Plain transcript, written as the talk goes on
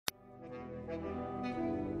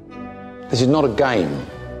This is not a game.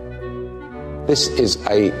 This is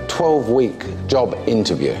a 12-week job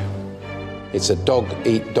interview. It's a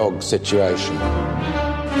dog-eat-dog situation.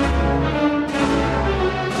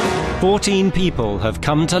 14 people have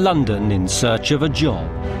come to London in search of a job.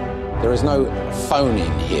 There is no phone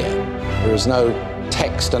in here. There is no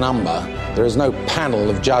text a number. There is no panel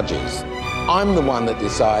of judges. I'm the one that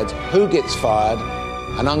decides who gets fired,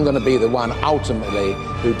 and I'm going to be the one ultimately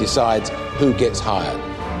who decides who gets hired.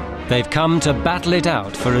 They've come to battle it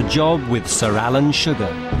out for a job with Sir Alan Sugar.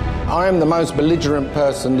 I am the most belligerent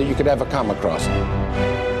person that you could ever come across.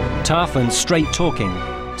 Tough and straight-talking,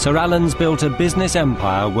 Sir Alan's built a business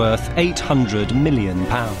empire worth £800 million.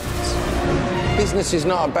 Business is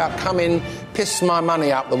not about come in, piss my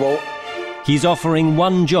money up the wall. He's offering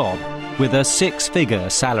one job with a 6-figure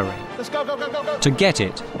salary. Let's go, go, go, go, go. To get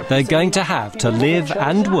it, they're going to have to live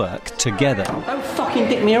and work together. Don't fucking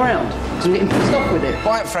dick me around, because I'm getting pissed off with it.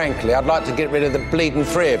 Quite frankly, I'd like to get rid of the bleeding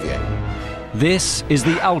three of you. This is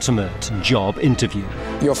the ultimate job interview.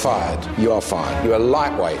 You're fired. You are fired. You're a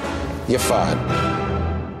lightweight. You're fired.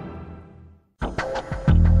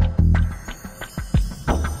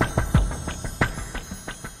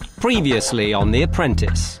 Previously on The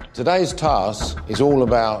Apprentice. Today's task is all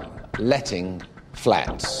about letting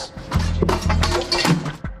flats.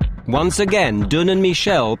 Once again, Dunn and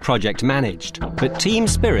Michelle project managed, but team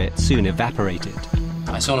spirit soon evaporated.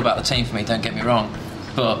 It's all about the team for me, don't get me wrong,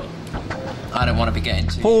 but I don't want to be getting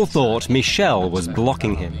too... Paul thought Michelle was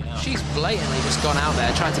blocking him. She's blatantly just gone out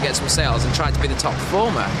there trying to get some sales and tried to be the top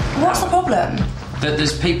performer. What's the problem? That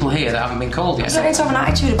there's people here that haven't been called yet. You don't need to have an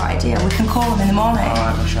attitude about it, dear. We can call them in the morning. All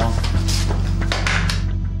right, Michelle.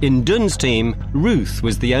 In Dunn's team, Ruth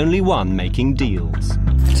was the only one making deals.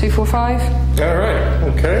 245. All right,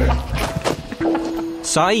 okay.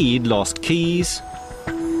 Saeed lost keys.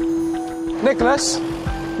 Nicholas?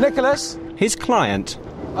 His client.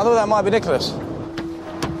 I thought that might be Nicholas.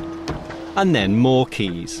 And then more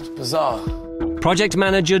keys. Bizarre. Project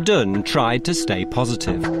manager Dunn tried to stay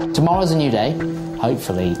positive. Tomorrow's a new day.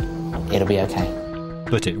 Hopefully, it'll be okay.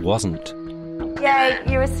 But it wasn't. Yay,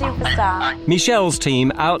 you're a superstar. Michelle's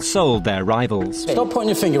team outsold their rivals. Stop pointing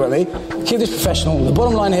your finger at me. Keep this professional. The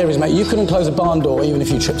bottom line here is, mate, you couldn't close a barn door even if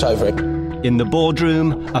you tripped over it. In the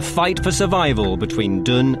boardroom, a fight for survival between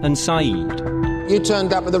Dunn and Saeed. You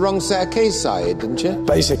turned up with the wrong set of keys, Saeed, didn't you?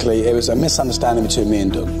 Basically, it was a misunderstanding between me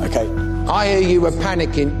and Dunn, OK? I hear you were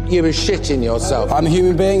panicking. You were shitting yourself. I'm a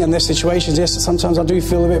human being, and there's situations, yes, sometimes I do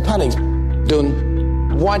feel a bit panicked. Dunn,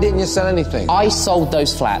 why didn't you sell anything? I sold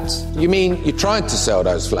those flats. You mean you tried to sell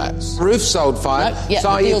those flats? Ruth sold 5, No, yeah,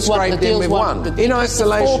 Saeed scraped in with 1. In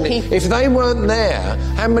isolation, if they weren't there,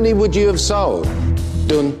 how many would you have sold?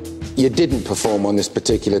 Dunn, you didn't perform on this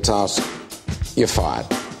particular task. You're fired.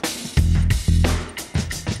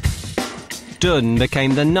 Dunn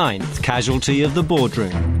became the 9th casualty of the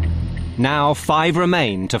boardroom. Now 5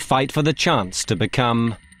 remain to fight for the chance to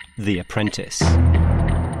become the Apprentice.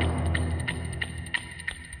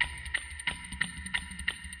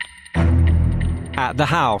 At the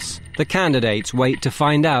house, the candidates wait to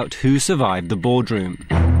find out who survived the boardroom.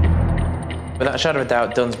 Without a shadow of a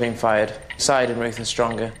doubt, Dunn's been fired. Saeed and Ruth are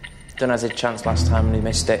stronger. Dunn has a chance last time and he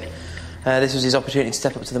missed it. This was his opportunity to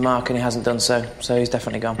step up to the mark and he hasn't done so, so he's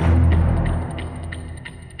definitely gone.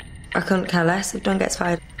 I couldn't care less if Dunn gets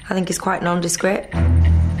fired. I think he's quite nondescript.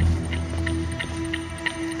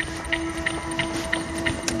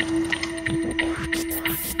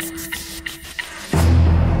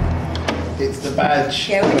 It's the badge.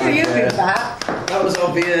 Yeah, we knew you'd do that. That was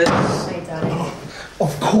obvious. Hey, Daddy.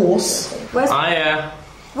 Of course. Where's Yeah,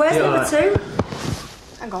 number 2?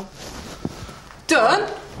 Hang on. Done?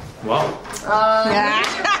 What? Yeah.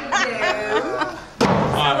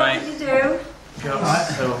 All right, What mate. did you do?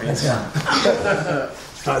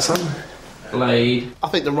 Right, son. Blade. I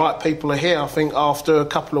think the right people are here. I think after a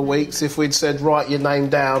couple of weeks, if we'd said, write your name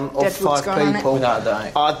down of Deadwood's 5 gone on people, Without a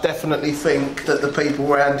doubt. I definitely think that the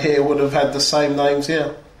people around here would have had the same names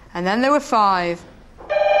here. And then there were 5.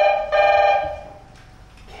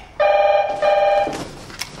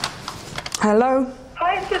 Hello?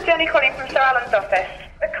 Hi, it's just Jenny calling from Sir Alan's office.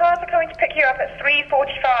 The cars are coming to pick you up at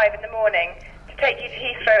 3:45 in the morning to take you to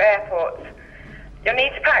Heathrow Airport. You'll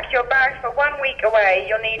need to pack your bags for 1 week away.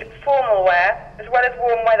 You'll need formal wear as well as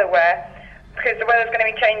warm weather wear because the weather's going to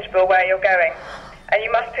be changeable where you're going. And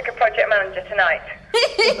you must pick a project manager tonight.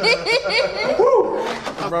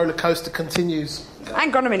 The roller coaster continues.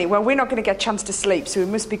 Hang on a minute. Well, we're not going to get a chance to sleep, so we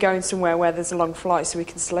must be going somewhere where there's a long flight so we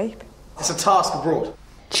can sleep. It's a task abroad.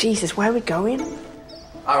 Jesus, where are we going?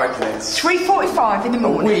 I reckon it's... 3:45 in the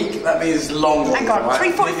morning. A week, that means long. Hang on,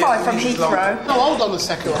 3:45 from Heathrow. No, hold on a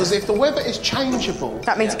second, because if the weather is changeable...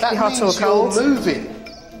 That means it could be hot or cold. You're moving.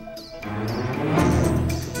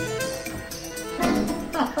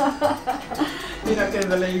 You're not going to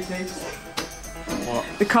believe this. What?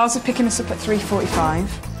 The cars are picking us up at 3:45.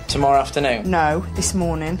 Tomorrow afternoon? No, this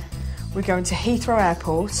morning. We're going to Heathrow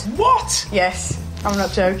Airport. What? Yes, I'm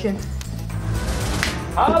not joking.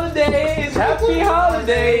 Holidays! Happy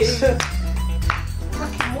holidays!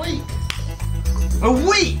 Fucking week. A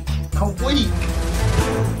week? A week.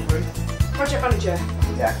 Project manager.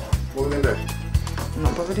 Yeah. What are we going to do? I'm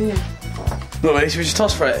not bothered, are you? Not really, should we just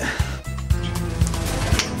toss for it?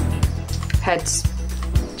 Heads.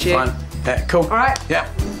 Jim. Fine. Yeah, cool. All right. Yeah,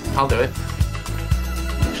 I'll do it.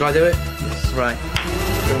 Shall I do it? Yes. Right.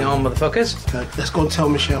 Bring it on, motherfuckers. Okay, let's go and tell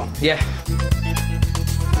Michelle. Yeah.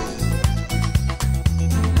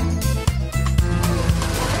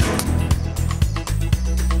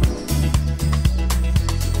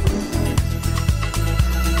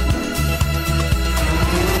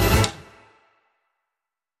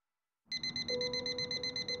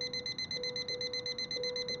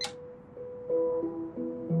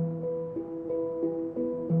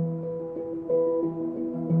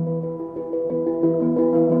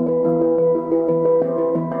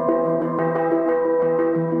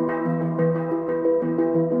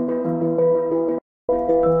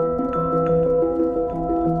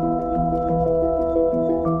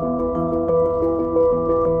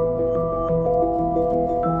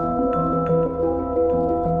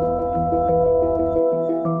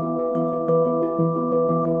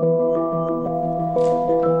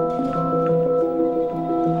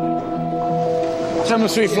 Some of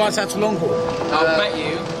the 3 flights out to long haul. I'll bet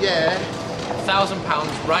you Yeah. £1,000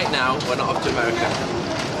 right now we're not off to America.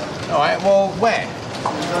 All right, well, where?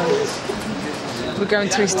 We're going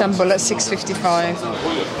to Istanbul at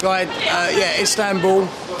 6:55. Right, yeah, Istanbul,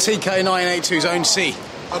 TK 982, Zone C.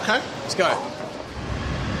 Okay. Let's go.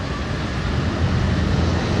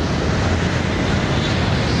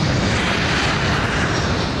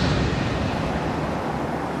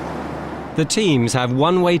 The teams have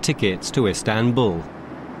one-way tickets to Istanbul.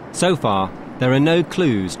 So far, there are no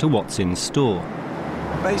clues to what's in store.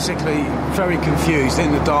 Basically, very confused,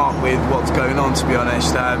 in the dark with what's going on, to be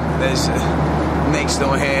honest. There's Nick's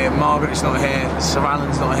not here, Margaret's not here, Sir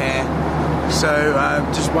Alan's not here. So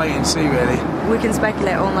just wait and see, really. We can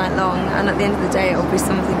speculate all night long, and at the end of the day, it'll be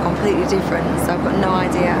something completely different, so I've got no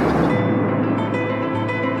idea.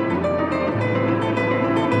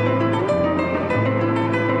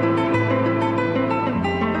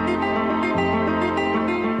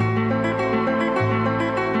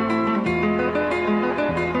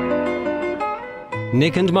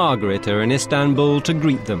 Nick and Margaret are in Istanbul to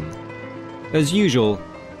greet them. As usual,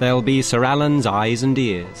 they'll be Sir Alan's eyes and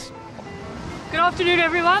ears. Good afternoon,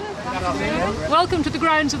 everyone. Good afternoon. Welcome to the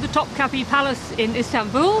grounds of the Topkapi Palace in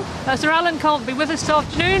Istanbul. Sir Alan can't be with us this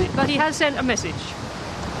afternoon, but he has sent a message.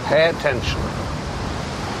 Pay attention.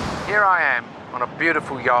 Here I am on a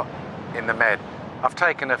beautiful yacht in the Med. I've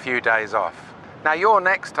taken a few days off. Now your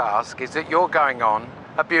next task is that you're going on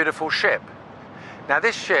a beautiful ship. Now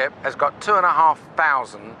this ship has got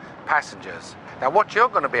 2,500 passengers. Now what you're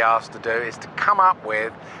going to be asked to do is to come up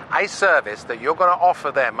with a service that you're going to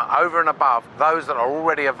offer them over and above those that are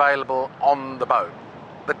already available on the boat.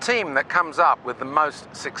 The team that comes up with the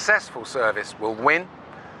most successful service will win,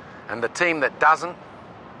 and the team that doesn't,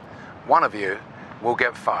 one of you will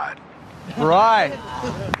get fired. Right.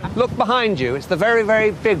 Look behind you, it's the very,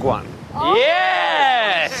 very big one. Oh.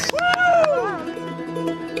 Yes!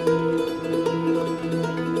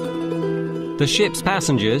 The ship's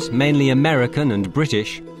passengers, mainly American and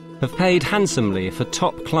British, have paid handsomely for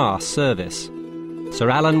top-class service.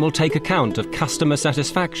 Sir Alan will take account of customer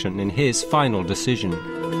satisfaction in his final decision.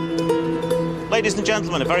 Ladies and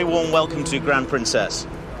gentlemen, a very warm welcome to Grand Princess.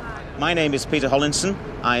 My name is Peter Hollinson.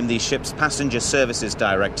 I'm the ship's Passenger Services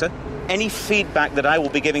Director. Any feedback that I will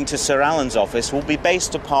be giving to Sir Alan's office will be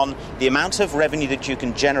based upon the amount of revenue that you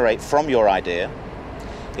can generate from your idea.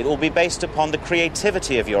 It will be based upon the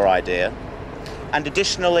creativity of your idea. And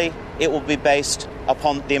additionally, it will be based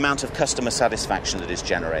upon the amount of customer satisfaction that is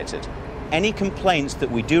generated. Any complaints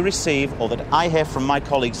that we do receive or that I hear from my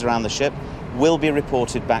colleagues around the ship will be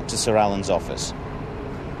reported back to Sir Alan's office.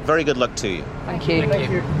 Very good luck to you. Thank you.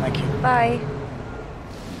 Thank you. Thank you. Bye.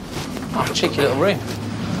 Oh, cheeky little room.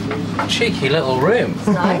 Cheeky little room.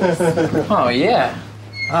 Nice. Oh, yeah.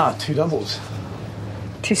 Ah, 2 doubles.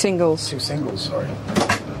 2 singles. 2 singles, sorry.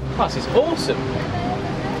 Oh, this is awesome.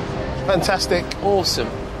 Fantastic. Awesome.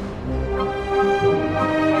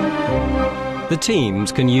 The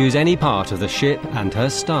teams can use any part of the ship and her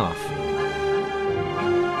staff.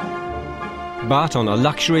 But on a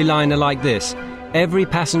luxury liner like this, every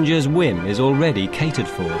passenger's whim is already catered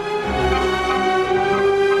for.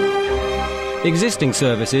 Existing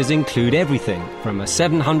services include everything from a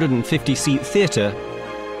 750-seat theatre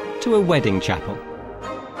to a wedding chapel.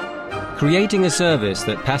 Creating a service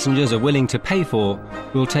that passengers are willing to pay for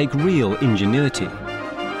will take real ingenuity.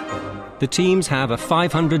 The teams have a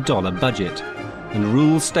 $500 budget, and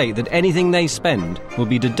rules state that anything they spend will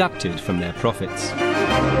be deducted from their profits.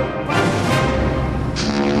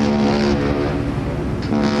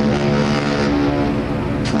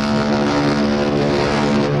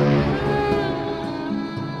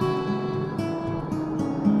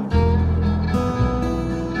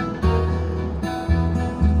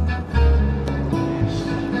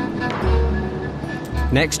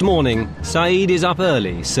 Next morning, Saeed is up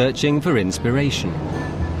early, searching for inspiration.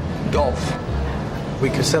 Golf. We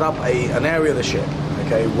could set up an area of the ship,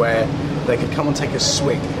 okay, where they could come and take a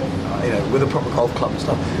swing, with a proper golf club and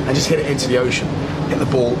stuff, and just hit it into the ocean, hit the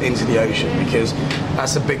ball into the ocean, because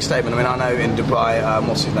that's a big statement. I mean, I know in Dubai,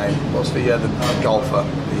 what's his name? What's the golfer,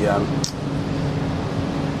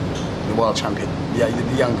 the world champion? Yeah,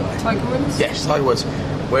 the young guy. Tiger Woods? Yes, Tiger Woods.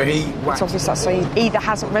 Where he it's obvious that he either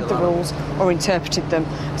hasn't read the rules or interpreted them.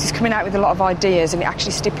 He's coming out with a lot of ideas, and it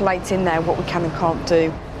actually stipulates in there what we can and can't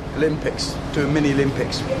do. Olympics, do a mini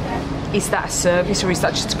Olympics. Is that a service or is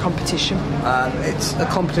that just a competition? It's a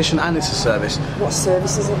competition and it's a service. What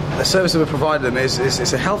service is it? The service that we provide them is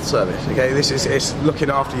a health service. Okay, it's looking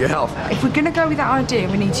after your health. If we're going to go with that idea,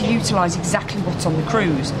 we need to utilise exactly what's on the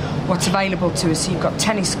cruise, what's available to us. So you've got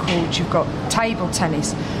tennis courts, you've got table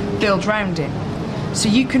tennis, build round it. So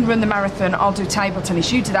you can run the marathon, I'll do table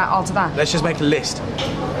tennis, you do that, I'll do that. Let's just make a list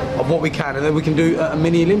of what we can, and then we can do a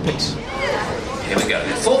mini Olympics. Here we go.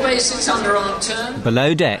 4 basics underarm turn.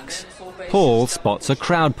 Below decks, Paul spots a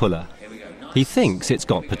crowd puller. He thinks it's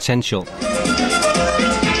got potential.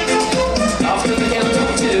 After the count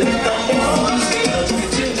of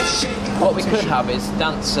 2. What we could have is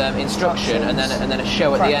dance instruction and then a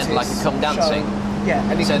show at the end, like a come dancing. Yeah,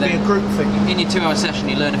 and it could be a group thing. In your 2-hour session,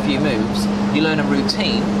 you learn a few moves, you learn a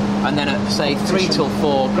routine, and then at, say, 3 till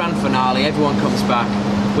 4, grand finale, everyone comes back,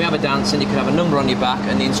 we have a dance, and you could have a number on your back,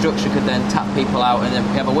 and the instructor could then tap people out, and then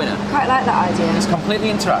we have a winner. Quite like that idea. It's completely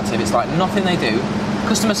interactive, it's like nothing they do.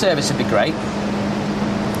 Customer service would be great.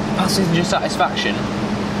 Passenger satisfaction,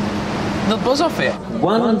 they'll buzz off it.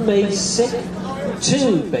 1 basic,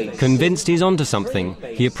 2 basic. Convinced he's onto something,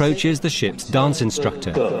 he approaches the ship's dance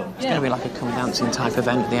instructor. It's going to be like a come dancing type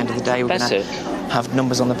event at the end of the day. We're going to have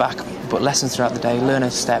numbers on the back, but lessons throughout the day, learn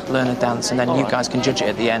a step, learn a dance, and then you guys can judge it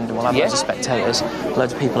at the end, and we'll have loads of spectators,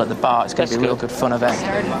 loads of people at the bar. It's going to be a real good fun event.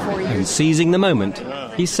 And seizing the moment,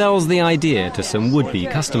 he sells the idea to some would-be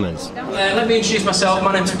customers. Let me introduce myself.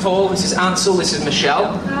 My name's Paul, this is Ansel, this is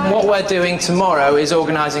Michelle. What we're doing tomorrow is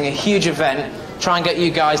organising a huge event, try and get you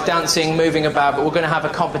guys dancing, moving about, but we're going to have a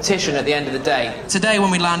competition at the end of the day. Today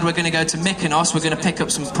when we land, we're going to go to Mykonos, we're going to pick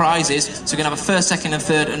up some prizes, so we're going to have a first, second and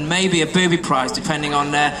third, and maybe a booby prize, depending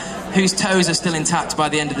on whose toes are still intact by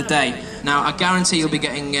the end of the day. Now, I guarantee you'll be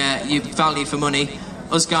getting you value for money.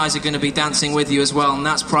 Us guys are going to be dancing with you as well, and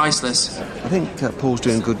that's priceless. I think Paul's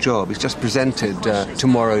doing a good job. He's just presented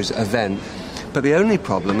tomorrow's event. But the only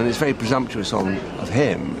problem, and it's very presumptuous of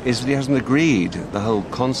him, is that he hasn't agreed the whole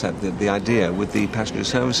concept, the idea, with the passenger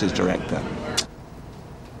services director.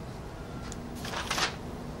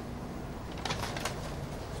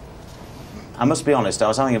 I must be honest, I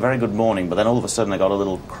was having a very good morning, but then all of a sudden I got a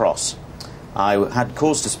little cross. I had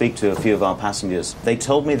cause to speak to a few of our passengers. They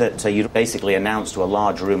told me that you'd basically announced to a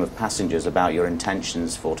large room of passengers about your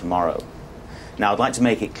intentions for tomorrow. Now, I'd like to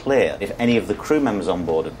make it clear, if any of the crew members on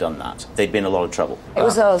board had done that, they'd be in a lot of trouble. It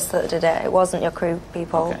was us that did it. It wasn't your crew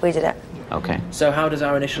people. Okay. We did it. Okay. So how does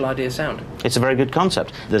our initial idea sound? It's a very good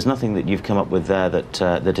concept. There's nothing that you've come up with there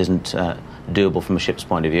that isn't doable from a ship's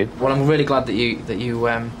point of view. Well, I'm really glad that you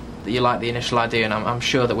like the initial idea, and I'm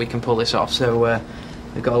sure that we can pull this off. So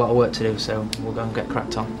we've got a lot of work to do, so we'll go and get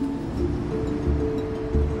cracked on.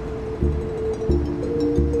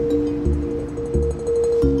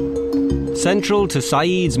 Central to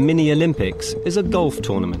Saeed's mini-Olympics is a golf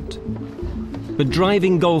tournament. But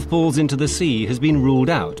driving golf balls into the sea has been ruled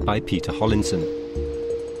out by Peter Hollinson.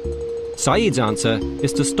 Saeed's answer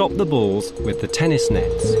is to stop the balls with the tennis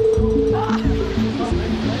nets.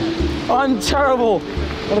 I'm terrible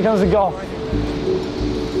when it comes to golf.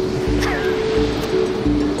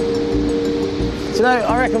 Do you know,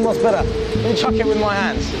 I reckon what's better? Let me chuck it with my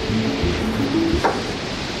hands.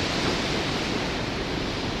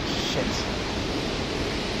 Shit.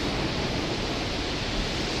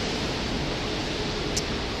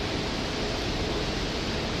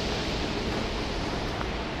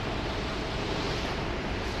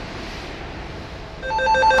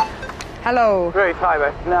 Hello. Ruth, hi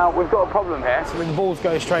mate. Now, we've got a problem here. So the balls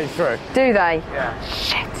go straight through. Do they? Yeah.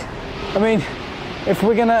 Shit. I mean, if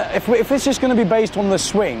it's just going to be based on the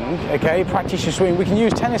swing, okay, practice your swing, we can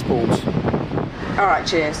use tennis balls. All right,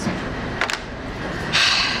 cheers.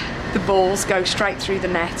 The balls go straight through the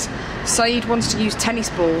net. Saeed wants to use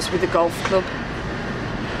tennis balls with a golf club.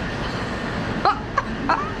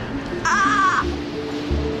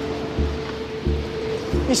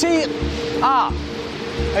 You see,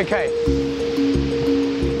 okay.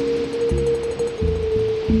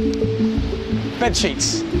 Bed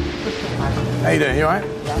sheets. How you doing? You all right?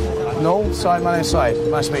 No, Saeed, my name's Saeed.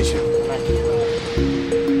 Nice to meet you.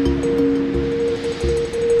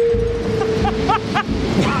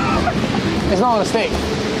 It's not going to stick.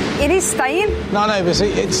 It is staying. No, but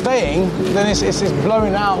see, it's staying, then it's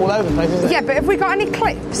blowing out all over the place, isn't it? Yeah, but have we got any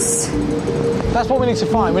clips? That's what we need to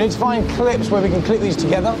find. We need to find clips where we can clip these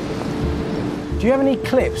together. Do you have any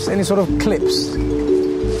clips? Any sort of clips? Do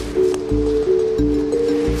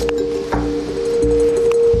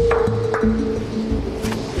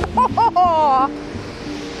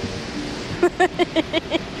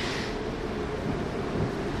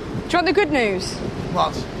you want the good news?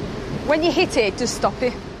 What? When you hit it, just stop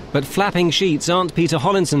it. But flapping sheets aren't Peter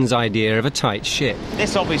Hollinson's idea of a tight ship.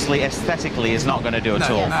 This obviously aesthetically is not going to do at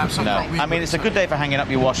all. No, absolutely. No. I mean, it's a good day for hanging up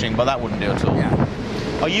your washing, but that wouldn't do at all. Yeah.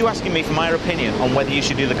 Are you asking me for my opinion on whether you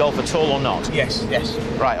should do the golf at all or not? Yes.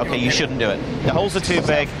 Right, okay, you shouldn't do it. The holes are too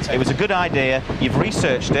big, it was a good idea, you've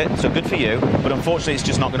researched it, so good for you, but unfortunately it's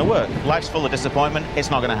just not going to work. Life's full of disappointment,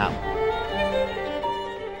 it's not going to happen.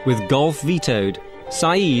 With golf vetoed,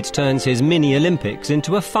 Saeed turns his mini-Olympics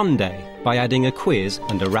into a fun day by adding a quiz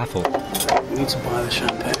and a raffle. You need to buy the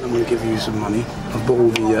champagne. I'm going to give you some money. I've bought all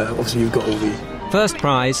the... obviously, you've got all the... First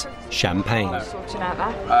prize, champagne. Sorting out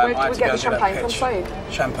that. Where do we get the champagne from, Saeed?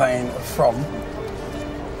 Champagne from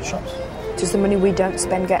the shops. Does the money we don't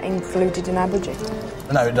spend get included in our budget?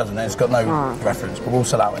 No, it doesn't. It's got no reference, but we'll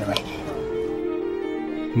sell out anyway.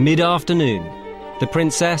 Mid-afternoon, the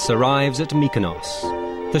princess arrives at Mykonos.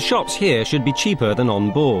 The shops here should be cheaper than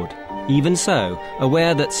on board. Even so,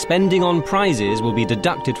 aware that spending on prizes will be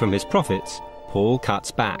deducted from his profits, Paul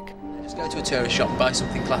cuts back. Just go to a tourist shop, buy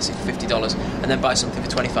something classic for $50, and then buy something for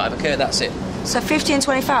 $25. Okay, that's it. So 50 and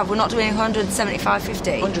 25, we're not doing 100, 75,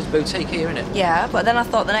 50? 100's boutique here, isn't it? Yeah, but then I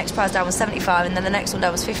thought the next price down was 75 and then the next one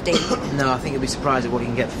down was 50. No, I think you'll be surprised at what you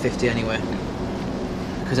can get for 50 anyway.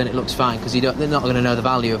 Because then it looks fine, because they're not going to know the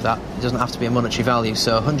value of that. It doesn't have to be a monetary value,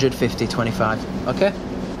 so 100, 50, 25. Okay?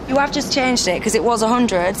 You have just changed it, because it was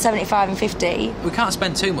 100, 75 and 50. We can't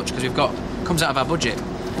spend too much, because comes out of our budget.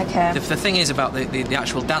 Okay. The thing is about the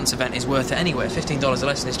actual dance event is worth it anyway. $15 a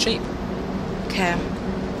lesson is cheap. Okay.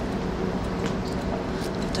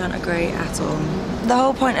 Don't agree at all. The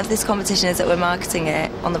whole point of this competition is that we're marketing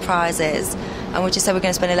it on the prizes, and we just said we're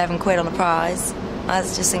going to spend 11 quid on the prize. I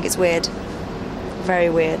just think it's weird. Very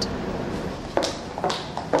weird.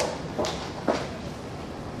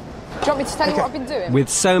 Do you want me to tell you what I've been doing? With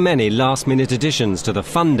so many last-minute additions to the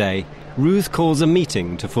fun day, Ruth calls a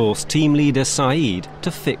meeting to force team leader Saeed to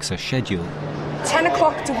fix a schedule. 10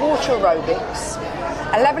 o'clock to water aerobics,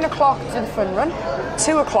 11 o'clock to the fun run,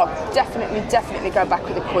 2 o'clock definitely go back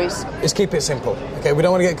with a quiz. Let's keep it simple, okay? We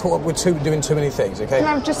don't want to get caught up with doing too many things, okay? Can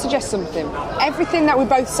I just suggest something? Everything that we're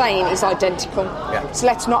both saying is identical. Yeah. So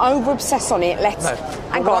let's not over-obsess on it. Let's... No.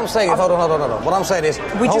 And what I'm saying is... Hold on. What I'm saying is...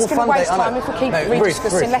 We're just going to waste time if we keep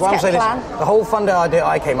rediscussing. Ruth, Let's get a plan. The whole fun day idea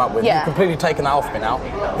I came up with, you've completely taken that off me now.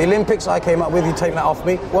 The Olympics I came up with, you've taken that off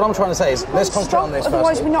me. What I'm trying to say is, let's concentrate on this first.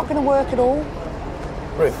 Otherwise we're not going to work at all.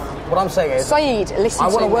 Ruth, what I'm saying is... Saeed, listen to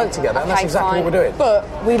me. I want to work together, and that's exactly what we're doing. But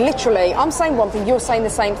we literally... I'm saying one thing, you're saying the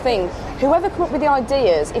same thing. Whoever come up with the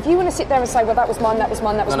ideas, if you want to sit there and say, well, that was mine,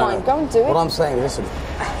 mine, go and do it. What I'm saying, listen...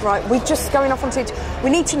 Right, we're just going off on teach. We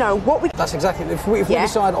need to know what we... That's exactly... If we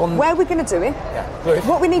decide on... Where we're going to do it, Ruth,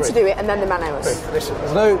 what we need to do it, and then the man hours. Ruth, listen,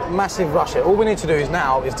 there's no massive rush here. All we need to do is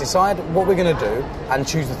decide what we're going to do and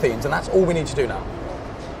choose the themes, and that's all we need to do now.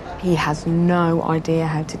 He has no idea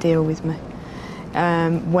how to deal with me.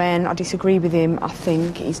 When I disagree with him, I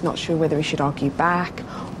think he's not sure whether he should argue back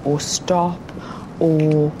or stop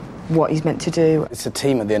or what he's meant to do. It's a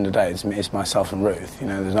team at the end of the day. It's myself and Ruth. You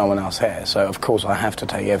know, there's no one else here. So, of course, I have to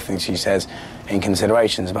take everything she says in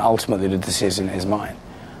considerations, but ultimately the decision is mine.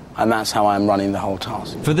 And that's how I'm running the whole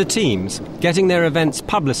task. For the teams, getting their events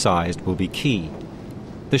publicised will be key.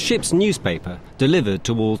 The ship's newspaper, delivered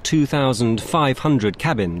to all 2,500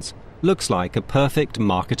 cabins, looks like a perfect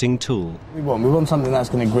marketing tool. We want something that's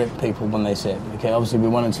going to grip people when they see it. Okay, obviously we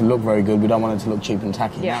want it to look very good. We don't want it to look cheap and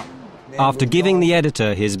tacky. After giving the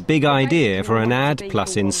editor his big idea for an ad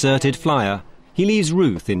plus inserted flyer, he He leaves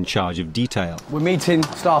Ruth in charge of detail. We're meeting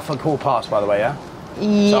staff at 15:15, by the way, yeah?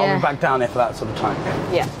 Yeah. So I'll be back down there for that sort of time.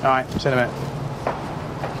 Yeah. All right, see you in a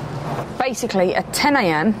minute. Basically, at 10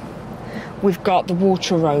 a.m, we've got the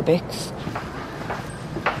water aerobics.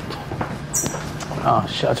 Oh,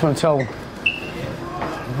 shit, I just want to tell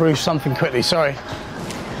Bruce something quickly, sorry.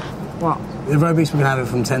 What? The aerobics, we can have it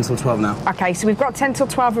from 10 till 12 now. Okay, so we've got 10 till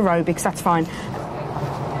 12 aerobics, that's fine.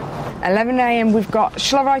 11 a.m, we've got...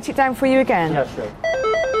 Shall I write it down for you again? Yeah, sure.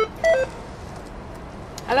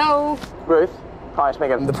 Hello? Ruth? Hi, it's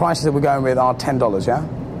Megan. The prices that we're going with are $10,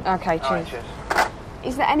 yeah? Okay, cheers.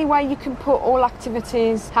 Is there any way you can put all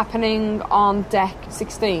activities happening on deck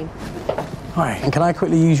 16? Hi, and can I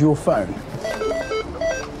quickly use your phone?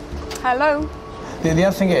 Hello? The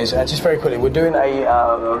other thing is, just very quickly, we're doing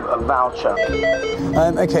a voucher.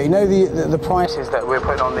 Okay, you know the prices that we're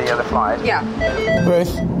putting on the flyers? Yeah.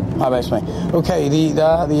 Ruth? Hi, that's me. Okay, the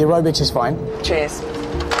aerobics is fine. Cheers.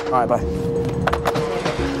 All right, bye.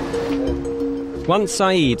 Once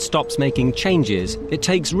Saeed stops making changes, it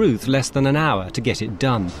takes Ruth less than an hour to get it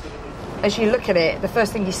done. As you look at it, the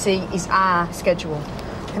first thing you see is our schedule.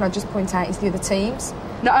 Can I just point out is the other teams?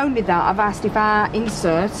 Not only that, I've asked if our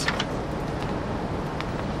insert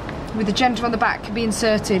with the gender on the back can be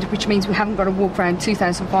inserted, which means we haven't got to walk around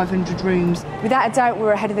 2,500 rooms. Without a doubt,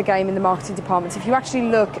 we're ahead of the game in the marketing department. If you actually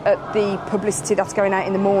look at the publicity that's going out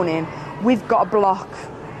in the morning, we've got a block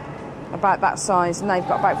about that size, and they've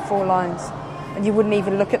got about 4 lines. And you wouldn't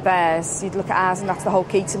even look at theirs, you'd look at ours, and that's the whole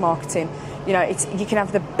key to marketing. You know, you can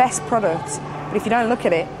have the best product, but if you don't look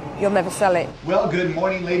at it, you'll never sell it. Well, good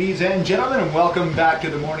morning, ladies and gentlemen, and welcome back to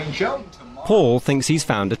the morning show. Paul thinks he's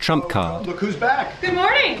found a trump card. Look who's back. Good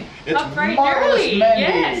morning. It's up bright and marvelous early. Mandy.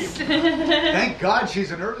 Yes. Thank God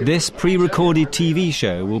she's an early. This pre-recorded TV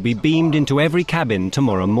show will be beamed into every cabin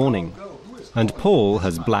tomorrow morning. And Paul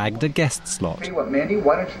has blagged a guest slot. Tell you what, Mandy,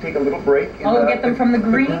 why don't you take a little break? I'll get them from the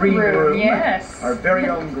green room. Yes. Our very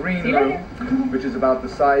own green room, which is about the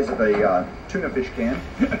size of a tuna fish can.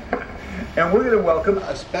 And we're going to welcome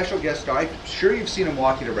a special guest star. I'm sure you've seen him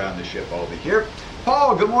walking around the ship over here.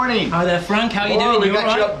 Paul, good morning. Hi there, Frank. How are you doing? We You got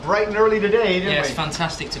all you right? up bright and early today, didn't we? Yeah, it's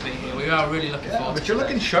fantastic to be here. We are really looking forward to it. But you're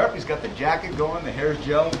looking sharp. He's got the jacket going, the hair's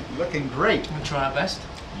gel, looking great. We'll try our best.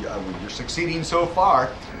 Yeah, well, you're succeeding so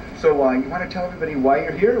far. So you want to tell everybody why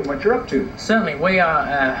you're here and what you're up to? Certainly. We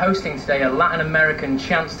are hosting today a Latin American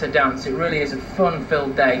Chance to Dance. It really is a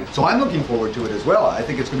fun-filled day. So I'm looking forward to it as well. I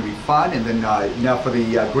think it's going to be fun. And then now for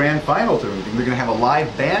the grand finals and everything, we're going to have a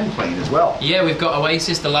live band playing as well. Yeah, we've got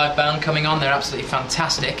Oasis, the live band, coming on. They're absolutely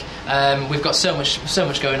fantastic. We've got so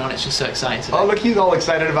much going on. It's just so exciting today. Oh, look, he's all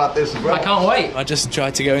excited about this as well. I can't wait. I just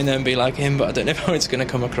tried to go in there and be like him, but I don't know how it's going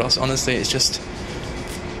to come across. Honestly, it's just...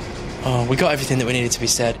 Oh, we got everything that we needed to be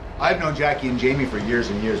said. I've known Jackie and Jamie for years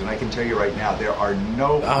and years, and I can tell you right now, there are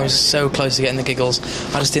no... I was so close to getting the giggles.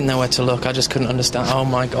 I just didn't know where to look. I just couldn't understand. Oh,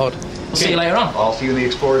 my God. We'll see you later on. I'll see you in the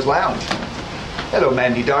Explorers Lounge. Hello,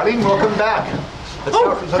 Mandy, darling. Welcome back. Let's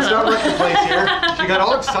start with the place here. She got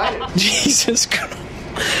all excited. Jesus Christ.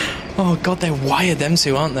 Oh, God, they're wired, them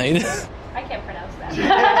two, aren't they? I can't pronounce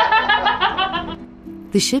that.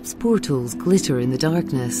 The ship's portals glitter in the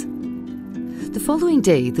darkness. The following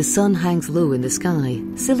day, the sun hangs low in the sky,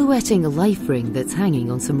 silhouetting a life ring that's hanging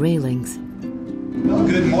on some railings. Well,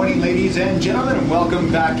 good morning, ladies and gentlemen, and welcome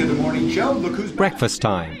back to the morning show. Look who's Breakfast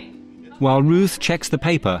time. While Ruth checks the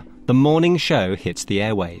paper, the morning show hits the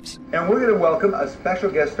airwaves. And we're going to welcome a special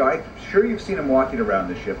guest star. I'm sure you've seen him walking around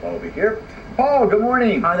the ship over here. Paul, good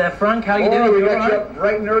morning. Hi there, Frank. How are you doing? We You got all you right? up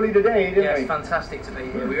bright and early today, didn't Yeah, we? it's fantastic to be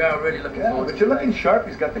here. We are really looking forward to it. But you're looking sharp.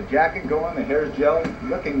 He's got the jacket going, the hair's gel,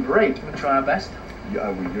 looking great. We'll try our best.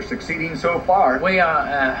 You're succeeding so far. We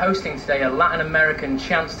are hosting today a Latin American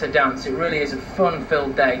Chance to Dance. It really is a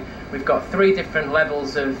fun-filled day. We've got 3 different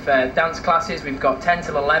levels of dance classes. We've got 10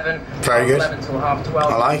 till 11, Very good. 11 till half 12.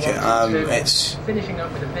 I like it. 1 till 2. It's finishing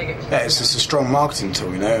up with a big exchange. yeah, it's just a strong marketing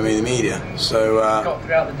tool, you know. I mean, the media. So We've got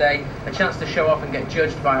throughout the day a chance to show off and get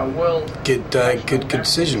judged by a world. good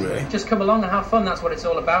decision, really. Just come along and have fun. That's what it's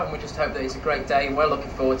all about. And we just hope that it's a great day. And we're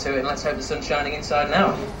looking forward to it. And let's hope the sun's shining inside and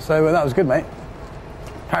out. So that was good, mate.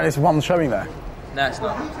 Apparently, it's one showing there. No, it's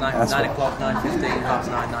not. It's 9 o'clock, 9:15,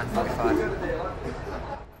 9:30, 9:45.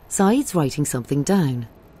 Saeed's writing something down.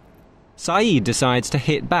 Saeed decides to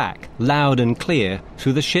hit back, loud and clear,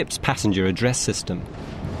 through the ship's passenger address system.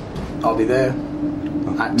 I'll be there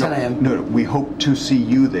at 10 a.m. No, we hope to see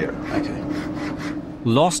you there. Okay.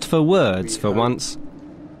 Lost for words for once,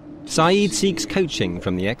 Saeed seeks coaching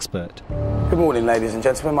from the expert. Good morning, ladies and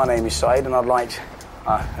gentlemen. My name is Saeed, and I'd like...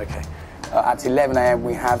 at 11 a.m.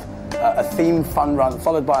 we have a theme fun run,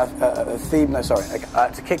 followed by a theme... No, sorry.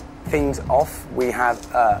 To kick things off, we have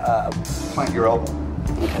plant your elbow.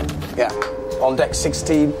 Okay. Yeah. On deck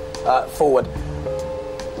 16, forward.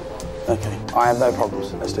 Okay. I have no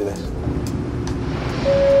problems. Let's do this.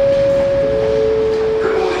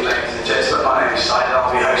 Good morning, ladies and gentlemen. My name is Simon.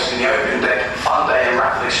 I'll be hosting the open deck fun day and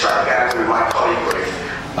raffle extravaganza with my colleague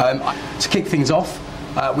Ruth. To kick things off,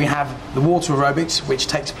 we have the water aerobics, which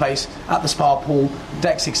takes place at the spa pool,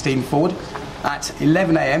 deck 16 forward. At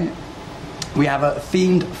 11 a.m, we have a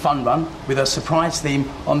themed fun run with a surprise theme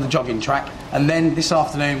on the jogging track. And then this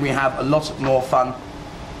afternoon, we have a lot more fun.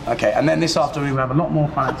 Okay, and then this afternoon, we have a lot more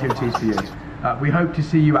fun activities for you. We hope to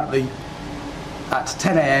see you at 10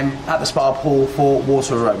 a.m. at the spa pool for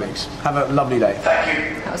water aerobics. Have a lovely day. Thank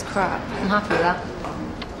you. That was crap. I'm happy with that.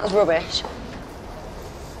 That was rubbish.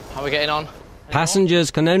 How are we getting on?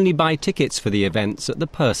 Passengers can only buy tickets for the events at the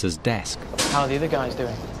purser's desk. How are the other guys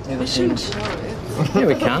doing? We shouldn't. Yeah,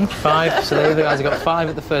 we can. 5. So the other guys have got 5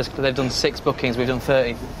 at the first. They've done 6 bookings. We've done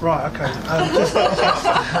 30. Right, okay.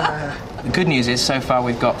 The good news is, so far,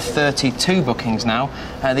 we've got 32 bookings now.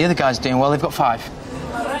 The other guys are doing well. They've got 5.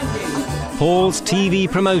 Paul's TV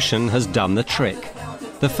promotion has done the trick.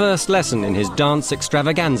 The first lesson in his dance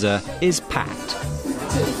extravaganza is packed.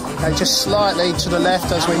 Okay, just slightly to the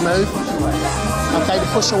left as we move. Okay, to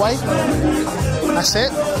push away. That's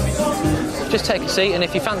it. Just take a seat, and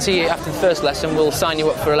if you fancy it after the first lesson, we'll sign you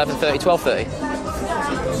up for 11:30, 12:30.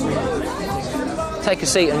 Take a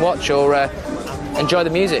seat and watch, or enjoy the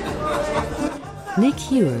music. Nick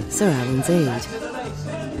Hewer, Sir Alan's aide.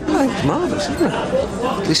 Oh, it's marvellous, isn't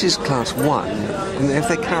it? This is class 1, and if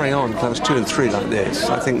they carry on class 2 and 3 like this,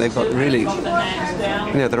 I think they've got really,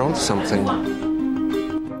 they're onto something.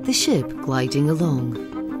 The ship gliding along.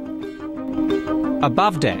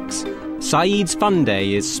 Above decks, Saeed's fun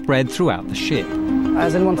day is spread throughout the ship.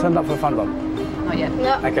 Has anyone turned up for a fun run? Not yet.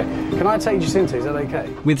 No. Okay. Can I take Jacinta? Is that okay?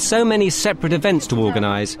 With so many separate events to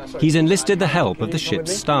organise, he's enlisted the help of the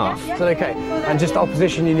ship's staff. Is that okay? And just I'll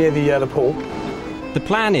position you near the pool. The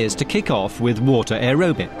plan is to kick off with water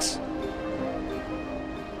aerobics.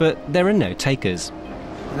 But there are no takers.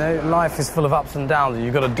 Life is full of ups and downs and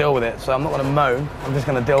you've got to deal with it, so I'm not going to moan, I'm just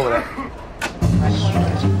going to deal with it.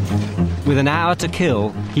 With an hour to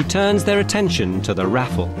kill, he turns their attention to the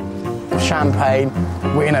raffle. Champagne,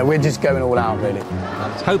 we're just going all out, really.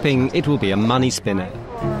 Hoping it will be a money spinner.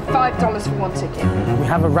 $5 for one ticket. We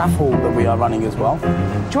have a raffle that we are running as well. Do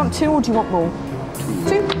you want 2 or do you want more?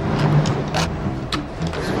 2.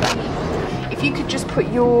 If you could just put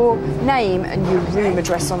your name and your room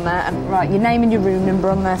address on there, and right, your name and your room number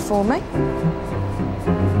on there for me.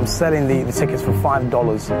 I'm selling the tickets for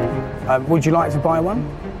 $5. Would you like to buy one?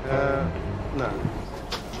 No.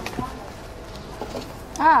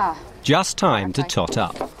 Just time to tot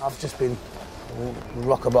up. I've just been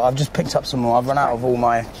rockable. I've just picked up some more. I've run out of all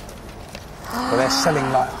my... Well, they're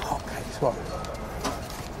selling like hotcakes. What?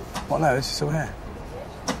 What? No, this is still here.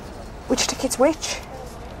 Which ticket's which?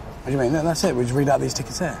 What do you mean? That's it. We just read out these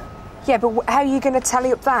tickets here. Yeah, but how are you going to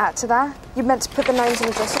tally up that to that? You're meant to put the names and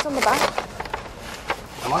addresses on the back.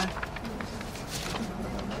 Am I?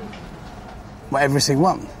 Well, every single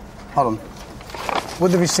one. Hold on.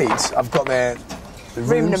 With the receipts, I've got the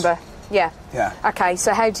room number. Yeah. Yeah. Okay,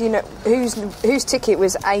 so how do you know whose ticket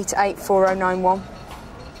was 884091?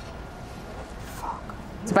 Fuck.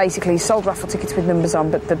 So basically, he sold raffle tickets with numbers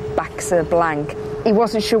on, but the backs are blank. He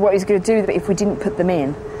wasn't sure what he was going to do, but if we didn't put them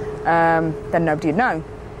in, then nobody would know.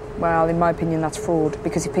 Well, in my opinion, that's fraud,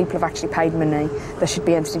 because if people have actually paid money, they should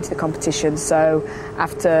be entered into the competition. So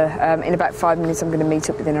after, in about 5 minutes, I'm going to meet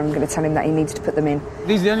up with him and I'm going to tell him that he needs to put them in.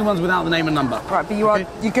 These are the only ones without the name and number. Right, but you're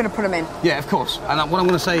going to put them in? Yeah, of course. And what I'm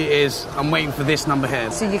going to say is, I'm waiting for this number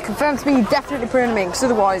here. So you confirm to me you're definitely putting them in, because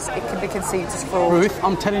otherwise it can be conceived as fraud. Ruth,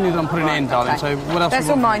 I'm telling you that I'm putting it in, darling, so what else? That's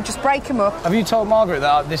all mine, just break them up. Have you told Margaret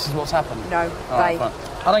that this is what's happened? No, they... Fine.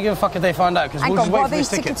 I don't give a fuck if they find out, because we'll just wait for these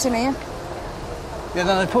tickets. What are these tickets in here? Yeah,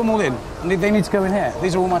 no, they put them all in. They need to go in here.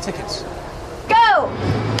 These are all my tickets. Go!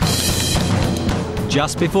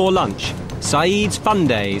 Just before lunch, Saeed's fun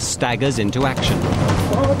day staggers into action.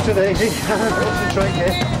 Oh, today, concentrate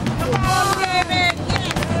here.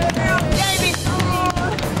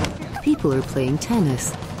 People are playing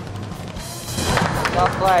tennis. Well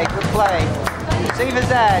played, good play. See the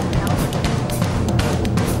Z.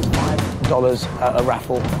 $5 at a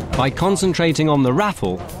raffle. By concentrating on the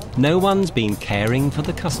raffle, no one's been caring for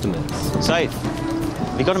the customers. Saeed,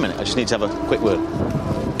 have you got a minute? I just need to have a quick word.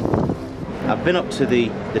 I've been up to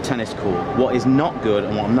the tennis court. What is not good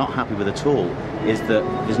and what I'm not happy with at all is that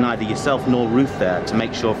there's neither yourself nor Ruth there to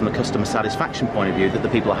make sure from a customer satisfaction point of view that the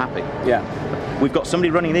people are happy. Yeah. we've got somebody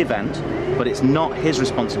running the event, but it's not his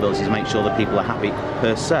responsibility to make sure that people are happy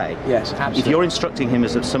per se. Yes, absolutely. If you're instructing him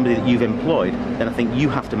as somebody that you've employed, then I think you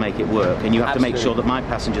have to make it work, and you have to make sure that my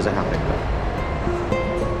passengers are happy.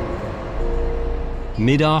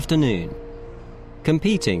 Mid-afternoon.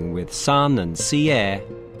 Competing with sun and sea air,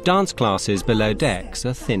 dance classes below decks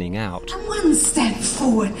are thinning out. One step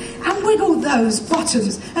forward and wiggle those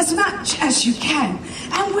bottoms as much as you can.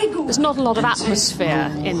 And wiggle. There's not a lot of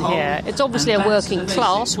atmosphere in here. It's obviously a working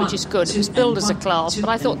class, which is good. It was billed as a class, but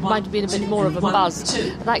I thought there might have been a bit more of a buzz.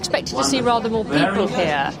 And I expected to see rather more people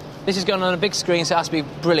here. This is going on a big screen, so it has to be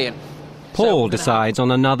brilliant. Paul decides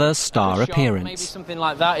on another star appearance. Maybe something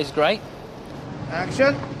like that is great.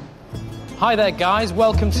 Action. Hi there, guys.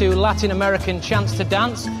 Welcome to Latin American Chance to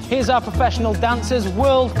Dance. Here's our professional dancers,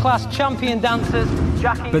 world-class champion dancers,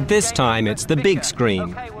 Jackie. But this time it's the big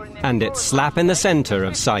screen, and it's slap in the centre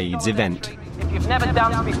of Saeed's event. If you've never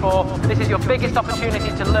danced before, this is your biggest opportunity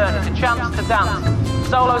to learn. It's a chance to dance.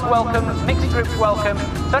 Solos welcome, mixed groups welcome.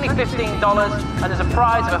 It's only $15, and there's a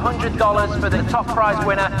prize of $100 for the top prize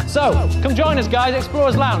winner. So, come join us, guys.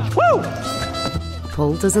 Explorers Lounge. Woo!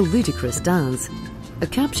 Paul does a ludicrous dance. A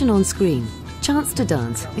caption on screen, Chance to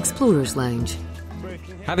Dance, Explorers Lounge.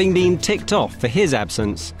 Having been ticked off for his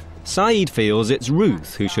absence, Saeed feels it's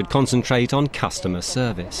Ruth who should concentrate on customer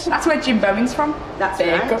service. That's where Jim Bowing's from. That's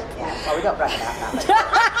there right. You go. Yeah. Oh, we got Brad that.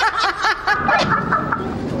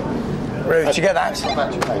 Ruth, did you get that?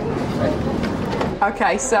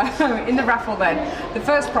 Okay, so in the raffle then, the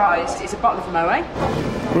first prize is a bottle of Moët.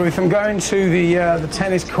 Ruth, I'm going to the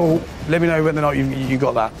tennis court. Let me know whether or not you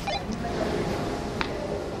got that.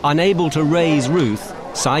 Unable to raise Ruth,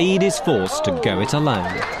 Saeed is forced to go it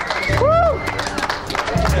alone. Woo!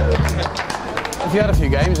 Have you had a few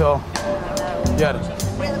games, or? You had it?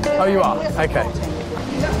 Oh, you are? Okay.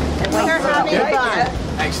 We're having fun.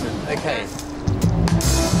 Excellent, okay.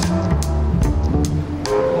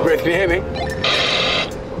 Ruth, can you hear me?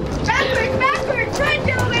 Backwards, run,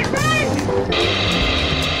 gentlemen, run!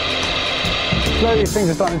 Slowly things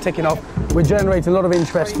are starting ticking off. We're generating a lot of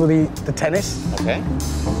interest for the tennis. Okay.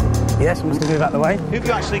 Yes, I'm just going to move out the way. Who've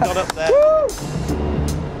you actually got up there?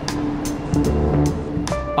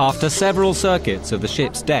 After several circuits of the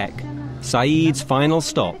ship's deck, Saeed's final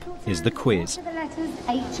stop is the quiz. The letters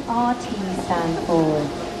HRT stand for.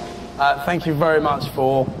 Thank you very much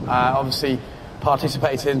for obviously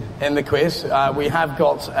participating in the quiz. We have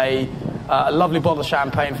got a lovely bottle of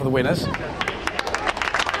champagne for the winners.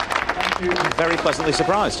 I'm very pleasantly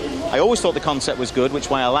surprised. I always thought the concept was good, which is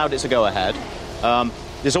why I allowed it to go ahead.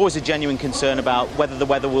 There's always a genuine concern about whether the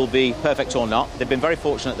weather will be perfect or not. They've been very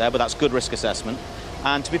fortunate there, but that's good risk assessment.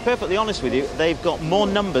 And to be perfectly honest with you, they've got more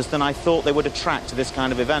numbers than I thought they would attract to this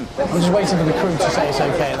kind of event. I'm just waiting for the crew to say it's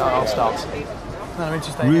okay and I'll start.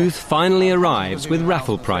 Ruth finally arrives with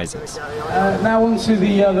raffle prizes. Now on to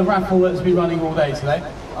the raffle that's been running all day today.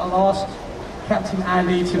 I'll ask Captain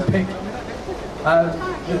Andy to pick the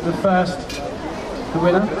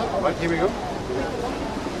winner. Right, here we go.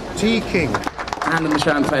 Tea King. And the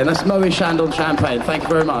champagne. That's Moët Chandon champagne. Thank you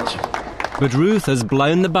very much. But Ruth has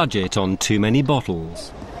blown the budget on too many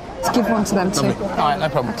bottles. Let's give one to them too. All right, no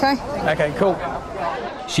problem. Okay. Okay, cool.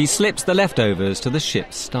 She slips the leftovers to the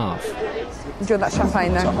ship's staff. Enjoy that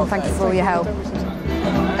champagne though. Thank you for all your help.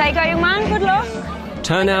 There you go, young man. Good luck.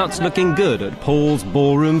 Turnout's looking good at Paul's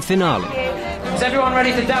ballroom finale. Is everyone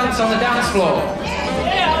ready to dance on the dance floor?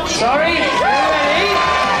 Sorry?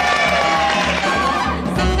 Ready?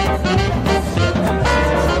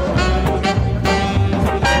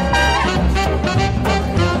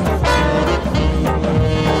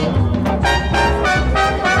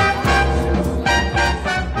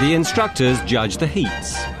 The instructors judge the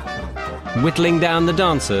heats, whittling down the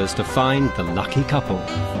dancers to find the lucky couple.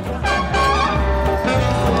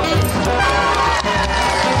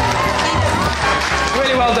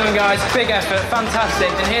 Really well done, guys. Big effort. Fantastic.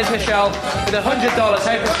 And here's Michelle with $100.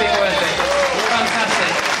 Hope it's been worth it.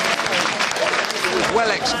 Fantastic. Well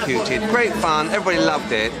executed, great fun, everybody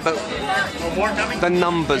loved it, but the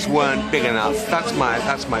numbers weren't big enough. That's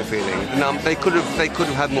my feeling. They could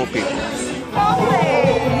have had more people.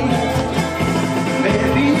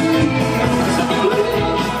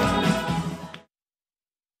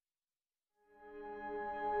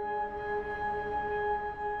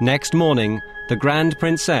 Next morning, the Grand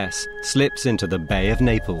Princess slips into the Bay of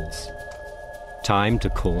Naples. Time to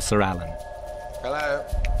call Sir Alan. Hello.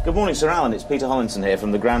 Good morning, Sir Alan. It's Peter Hollinson here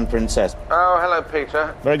from the Grand Princess. Oh, hello,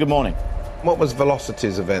 Peter. Very good morning. What was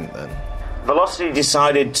Velocity's event then? Velocity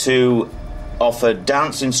decided to offer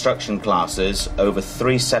dance instruction classes over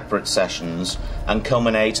 3 separate sessions and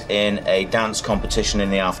culminate in a dance competition in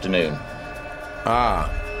the afternoon. Ah,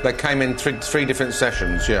 they came in three different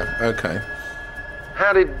sessions, yeah, OK.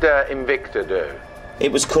 How did Invicta do?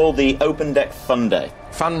 It was called the Open Deck Fun Day.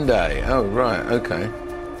 Fun Day, oh, right, OK.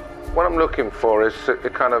 What I'm looking for is the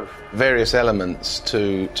kind of various elements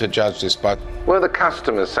to judge this by. Were the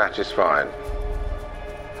customers satisfied?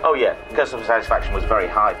 Oh, yeah, customer satisfaction was very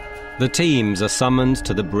high. The teams are summoned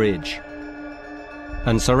to the bridge.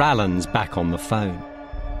 And Sir Alan's back on the phone.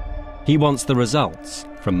 He wants the results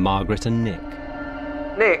from Margaret and Nick.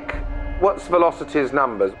 Nick, what's Velocity's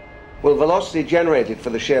numbers? Well, velocity generated for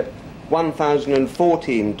the ship,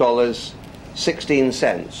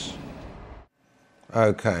 $1,014.16.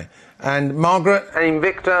 OK. And Margaret and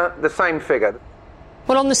Invicta, the same figure?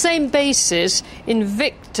 Well, on the same basis,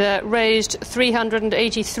 Invicta raised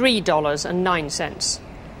 $383.09.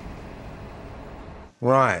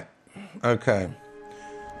 Right. OK.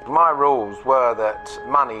 My rules were that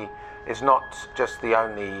money is not just the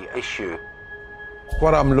only issue.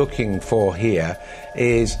 What I'm looking for here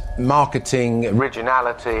is marketing,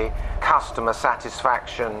 originality, customer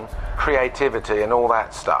satisfaction, creativity and all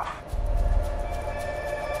that stuff.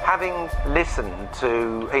 Having listened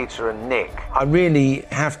to Peter and Nick, I really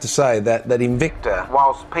have to say that Invicta,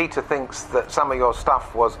 whilst Peter thinks that some of your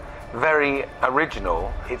stuff was very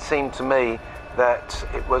original, it seemed to me that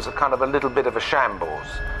it was a kind of a little bit of a shambles.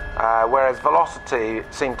 Whereas Velocity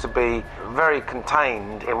seemed to be very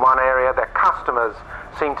contained in one area. Their customers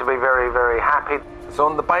seemed to be very, very happy. So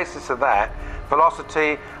on the basis of that,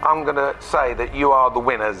 Velocity, I'm going to say that you are the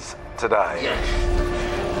winners today. Yeah.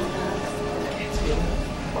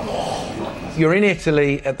 You're in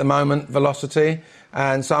Italy at the moment, Velocity,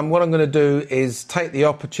 and so what I'm going to do is take the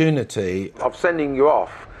opportunity of sending you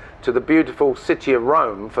off to the beautiful city of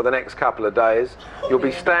Rome for the next couple of days. You'll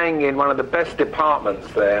be staying in one of the best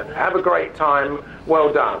departments there. Have a great time.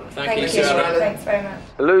 Well done. Thank you. Thanks very much.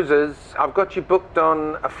 Losers, I've got you booked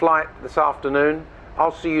on a flight this afternoon.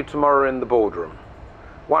 I'll see you tomorrow in the boardroom.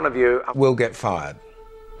 One of you will get fired.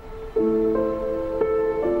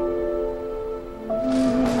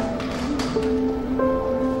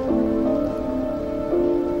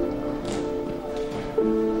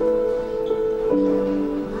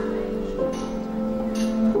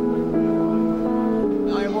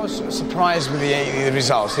 Surprised with the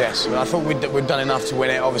results, yes. I thought we'd done enough to win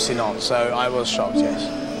it, obviously not, so I was shocked, yes.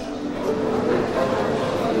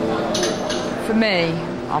 For me,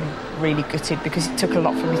 I'm really gutted because it took a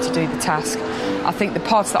lot for me to do the task. I think the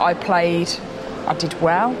parts that I played, I did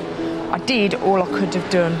well. I did all I could have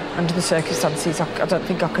done under the circumstances. I don't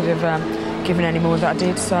think I could have given any more than I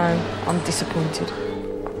did, so I'm disappointed.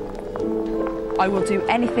 I will do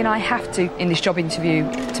anything I have to in this job interview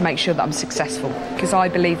to make sure that I'm successful, because I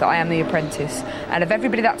believe that I am the apprentice, and of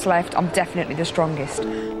everybody that's left, I'm definitely the strongest. I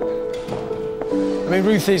mean,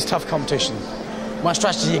 Ruth is tough competition. My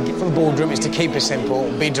strategy for the boardroom is to keep it simple,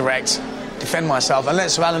 be direct, defend myself, and let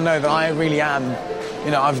Sir Alan know that I really am, you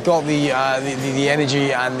know, I've got the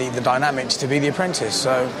energy and the dynamics to be the apprentice,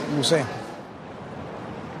 so we'll see.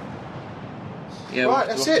 Yeah, right,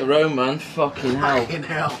 that's it. The Rome, man. Fucking hell. Fucking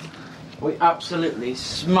hell. We absolutely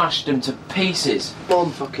smashed them to pieces.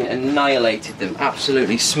 Boom. Fucking annihilated them.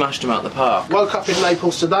 Absolutely smashed them out the park. Woke up in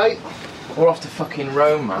Naples today. We're off to fucking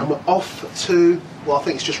Rome, man. And we're off to, well, I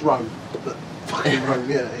think it's just Rome. But fucking Rome,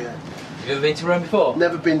 yeah. Have you ever been to Rome before?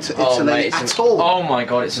 Never been to Italy at all. Oh my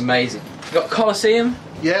god, it's amazing. You've got Colosseum.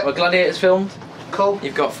 Yeah. Where Gladiators filmed. Cool.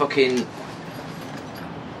 You've got fucking...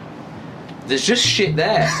 There's just shit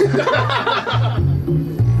there.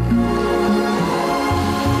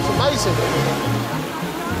 Amazing.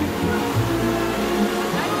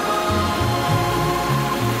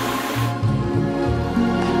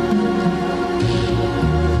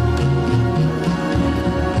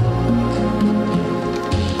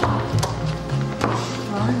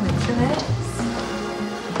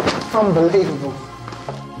 Unbelievable.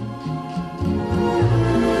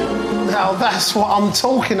 Now that's what I'm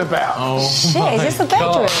talking about. Oh shit, is this the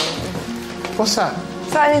bedroom? What's that?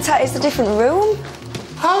 It's a different room?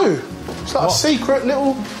 Oh, it's like a secret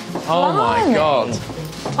little... Oh my god.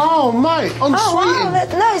 Oh, mate, I'm sweating. Wow,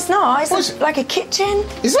 no, it's not. It's like a kitchen.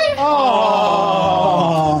 Is it?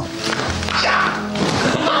 Oh.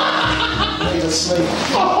 Need to sleep.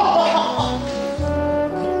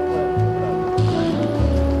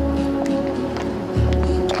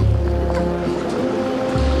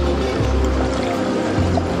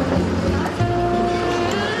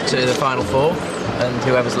 To the final four, and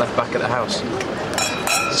whoever's left back at the house.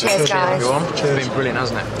 Cheers, guys. Everyone. It's been brilliant,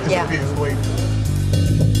 hasn't it? Yeah. It's a beautiful week.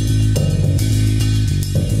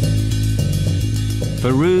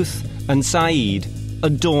 For Ruth and Saeed, a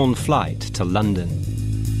dawn flight to London.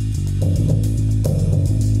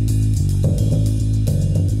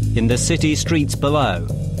 In the city streets below,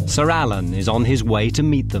 Sir Alan is on his way to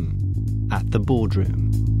meet them at the boardroom.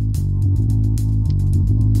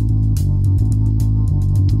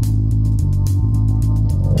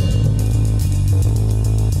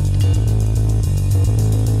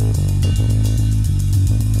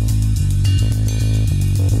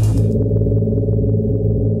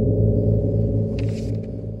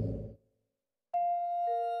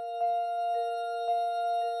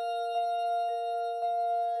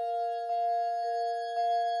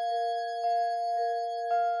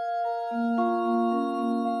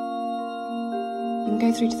 You can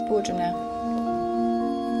go through to the boardroom now.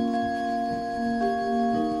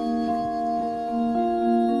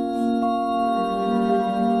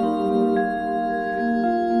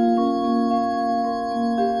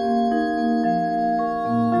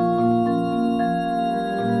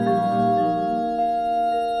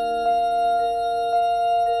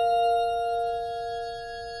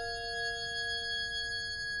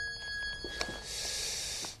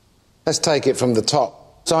 Let's take it from the top.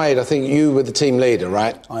 Saeed, I think you were the team leader,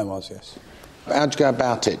 right? I was, yes. How'd you go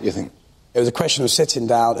about it, you think? It was a question of sitting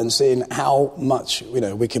down and seeing how much,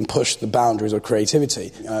 we can push the boundaries of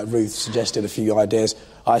creativity. Ruth suggested a few ideas,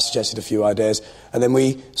 I suggested a few ideas, and then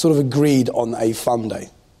we sort of agreed on a fun day.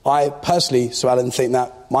 I personally, Sir Alan, think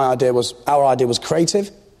that our idea was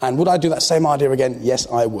creative, and would I do that same idea again? Yes,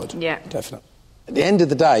 I would. Yeah. Definitely. At the end of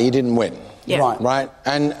the day, you didn't win. Yeah. Right?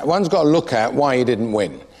 And one's got to look at why you didn't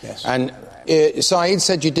win. Yes. And Saeed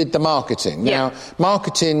said you did the marketing. Yeah. Now,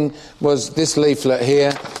 marketing was this leaflet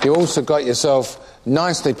here. You also got yourself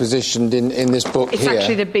nicely positioned in this book It's here.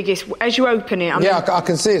 actually the biggest. As you open it, I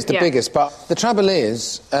can see it's the Yeah. biggest. But the trouble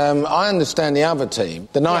is, I understand the other team,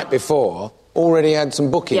 the night before, already had some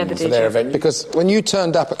bookings they for did, their yeah. event. Because when you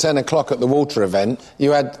turned up at 10 o'clock at the water event,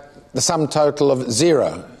 you had the sum total of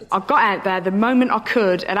 0. I got out there the moment I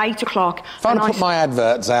could at 8 o'clock. If I put my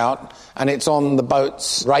adverts out and it's on the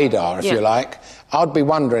boat's radar, if Yeah. you like, I'd be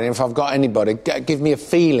wondering if I've got anybody. Give me a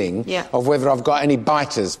feeling of whether I've got any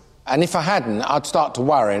biters. And if I hadn't, I'd start to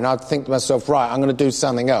worry and I'd think to myself, right, I'm going to do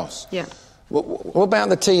something else. Yeah. What about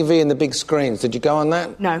the TV and the big screens? Did you go on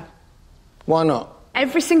that? No. Why not?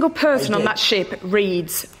 Every single person on that ship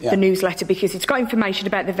reads the newsletter because it's got information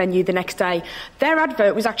about the venue the next day. Their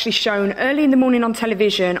advert was actually shown early in the morning on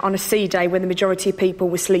television on a sea day when the majority of people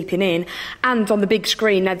were sleeping in and on the big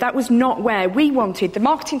screen. Now, that was not where we wanted. The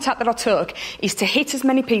marketing tack that I took is to hit as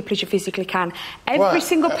many people as you physically can. Every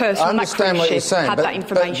single person on that cruise ship had that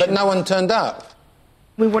information. But no one turned up.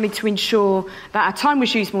 We wanted to ensure that our time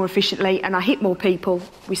was used more efficiently and I hit more people.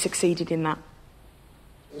 We succeeded in that.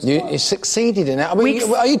 You succeeded in that?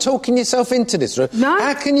 Are you talking yourself into this, Ruth? No.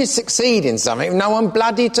 How can you succeed in something if no one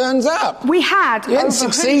bloody turns up? We had. You hadn't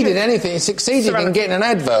succeeded in anything. You succeeded in getting an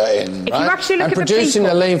advert in, If right? you actually look and at the producing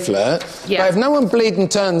people- a leaflet. Yeah. But if no one bleeding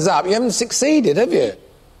turns up, you haven't succeeded, have you?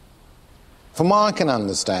 From what I can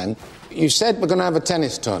understand, you said we're going to have a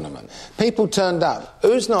tennis tournament. People turned up.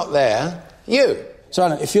 Who's not there? You. So,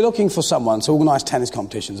 Alan, if you're looking for someone to organise tennis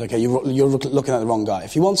competitions, OK, you're looking at the wrong guy.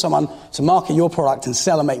 If you want someone to market your product and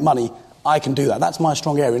sell and make money, I can do that. That's my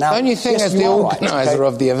strong area. Now, don't you think, yes, as the are organiser right,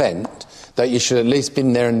 of the event, that you should at least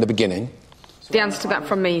been there in the beginning? The answer to that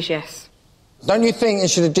from me is yes. Don't you think you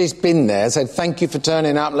should have just been there, said, thank you for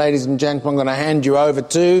turning up, ladies and gentlemen, I'm going to hand you over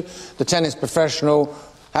to the tennis professional,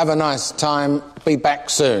 have a nice time, be back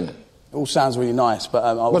soon? It all sounds really nice, but...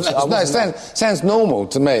 it sounds normal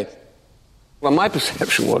to me. Well, my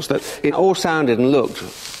perception was that it all sounded and looked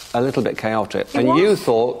a little bit chaotic. You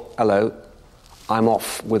thought, hello, I'm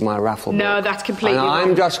off with my raffle book. No, that's completely and wrong.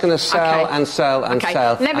 I'm just going to sell and sell and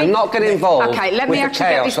sell. Let me, and not get involved let with me the actually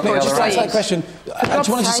get chaos this on the point other Just end. that question. I just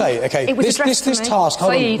wanted to say, OK, this task...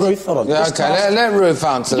 Hold on, Ruth, hold on. Yeah, OK, let Ruth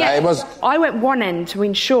answer that. I went one end to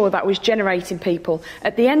ensure that was generating people.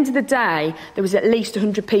 At the end of the day, there was at least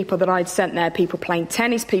 100 people that I'd sent there, people playing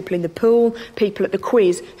tennis, people in the pool, people at the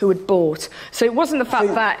quiz who had bought. So it wasn't the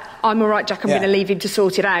fact that, I'm all right, Jack, I'm going to leave him to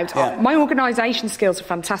sort it out. My organisation skills are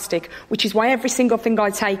fantastic, which is why every single thing I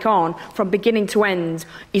take on, from beginning to end,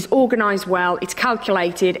 is organised well, it's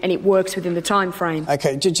calculated, and it works within the time frame.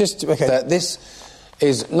 OK, OK. This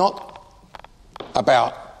is not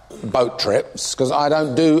about boat trips, because I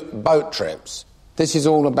don't do boat trips. This is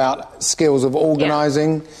all about skills of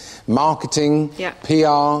organising, marketing,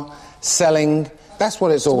 PR, selling. That's what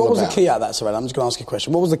it's all about. What was the key out of that, Sir Alan? I'm just going to ask you a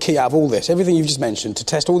question. What was the key out of all this? Everything you've just mentioned, to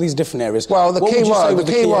test all these different areas. Well, the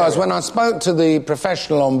key was when I spoke to the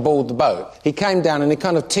professional on board the boat, he came down and he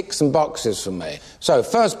kind of ticked some boxes for me. So,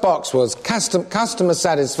 first box was customer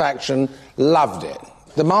satisfaction, loved it.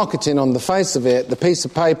 The marketing on the face of it, the piece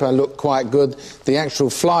of paper looked quite good, the actual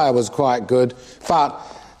flyer was quite good, but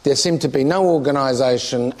There seemed to be no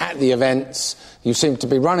organisation at the events. You seemed to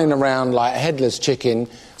be running around like a headless chicken.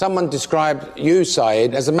 Someone described you,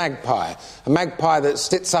 Saeed, as a magpie that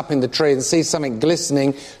sits up in the tree and sees something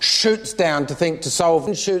glistening, shoots down to solve,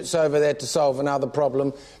 then shoots over there to solve another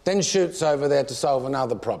problem, then shoots over there to solve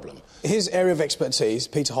another problem. His area of expertise,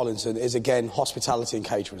 Peter Hollinson, is again hospitality and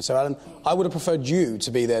catering. So, Alan, I would have preferred you to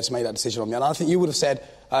be there to make that decision on me. And I think you would have said,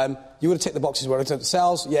 you would have ticked the boxes where it took the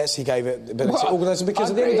sales. Yes, he gave it, but it's organisation because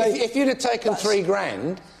at the end of the day, if you'd have taken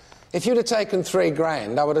 £3,000. If you'd have taken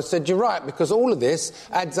 £3,000, I would have said, you're right, because all of this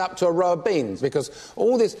adds up to a row of beans, because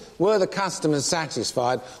all this, were the customers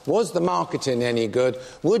satisfied? Was the marketing any good?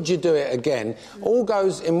 Would you do it again? All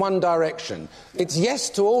goes in one direction. It's yes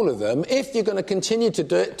to all of them if you're going to continue to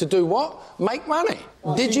do it. To do what? Make money.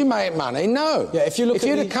 Did you make money? No. Yeah, if you'd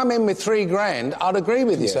have come in with £3,000, I'd agree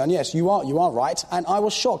with you. Yes, you are right. And I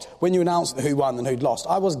was shocked when you announced who won and who'd lost.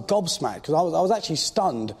 I was gobsmacked, because I was actually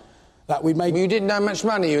stunned that we'd made... You didn't know how much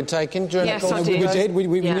money you had taken during the course? Yes, I did. We did.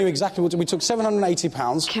 We knew exactly what... We took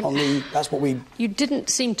 £780 on the... That's what we... You didn't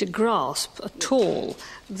seem to grasp at all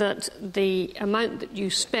that the amount that you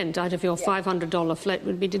spent out of your $500 flat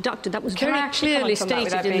would be deducted. That was very clearly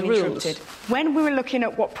stated in the rules. When we were looking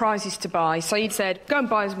at what prizes to buy, Saeed said, go and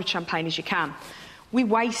buy as much champagne as you can. We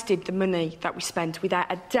wasted the money that we spent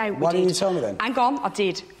without a doubt. Why didn't you tell me then? Hang on, I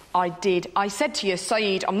did. I said to you,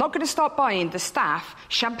 Saeed, I'm not going to start buying the staff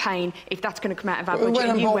champagne if that's going to come out of our budget.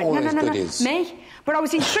 And you went, no, me? But I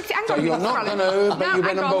was instructed... Hang on, so you're not going to, but you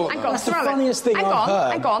went and bought them. That's the funniest thing I've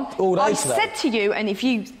heard. Hang on. All day I today. said to you, and if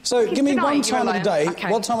you... So give me one time of the day,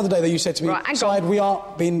 one time of the day that you said to me, right, Saeed, we are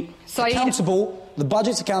being accountable, the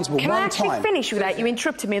budget's accountable, Can I actually finish without you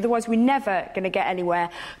interrupting me? Otherwise, we're never going to get anywhere.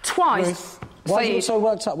 Twice... Ruth, why are you so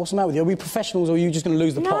worked up? What's the matter with you? Are we professionals or are you just going to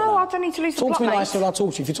lose the plot? No, I don't need to lose the plot, Talk to me mate. nicely and I'll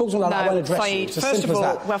talk to you. If you talk to me like that, I won't address you. It's as simple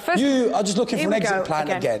as that. Well, first you are just looking for an exit plan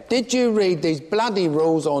again. Did you read these bloody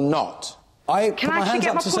rules or not? I put my hands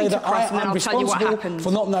up to say that I'm responsible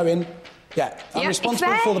for not knowing... Yeah, I'm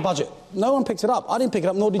responsible for the budget. No one picked it up. I didn't pick it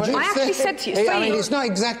up, nor did you. I actually said to you... I mean, it's not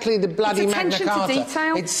exactly the bloody Magna Carta.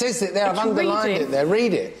 It says it there. I've underlined it there.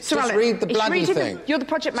 Read it. Just read the bloody thing. You're the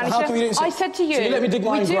project manager. How come you didn't say... I said to you... So you let me dig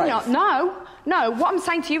my own grave? No, what I'm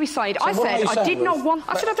saying to you is, Saeed, I said I did not want...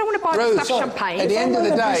 I said I don't want to buy the staff champagne. At the end of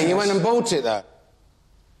the day, you went and bought it, though.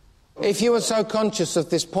 If you were so conscious of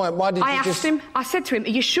this point, why did you just... I asked him, I said to him, are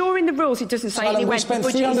you sure in the rules it doesn't say anywhere we spent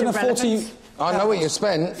 340... I know what you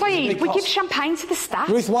spent. Saeed, we give champagne to the staff.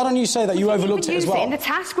 Ruth, why don't you say that you overlooked it as well? In the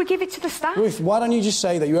task, we give it to the staff. Ruth, why don't you just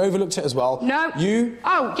say that you overlooked it as well? No. You...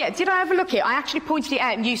 Oh, yeah, did I overlook it? I actually pointed it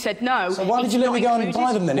out and you said no. So why did you let me go and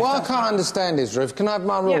buy them then? What I can't understand is, Ruth, can I have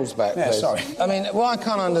my rules back, please? Yeah, sorry. I mean, what I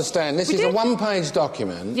can't understand, this is a one-page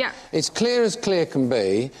document. Yeah. It's clear as clear can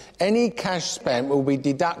be. Any cash spent will be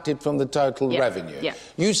deducted from the total revenue. Yeah.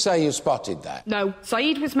 You say you spotted that. No,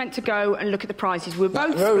 Saeed was meant to go and look at the prices. We were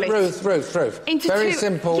both split. Ruth. Into very two...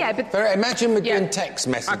 simple. Yeah, but... Imagine we're doing text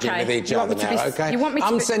messaging with each other now, OK?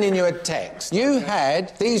 I'm sending you a text. You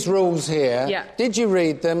had these rules here. Yeah. Did you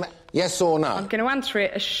read them, yes or no? I'm going to answer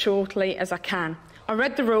it as shortly as I can. I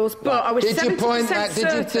read the rules, but I was 70%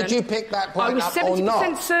 certain... Did you pick that point up or not? I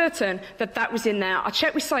was 70% not? certain that was in there. I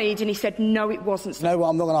checked with Saeed and he said, no, it wasn't. No,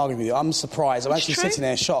 I'm not going to argue with you. I'm surprised. I'm actually sitting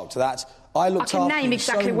there shocked that I looked after you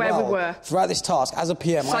so well throughout this task as a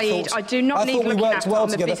PM. Saeed, I do not need looking after on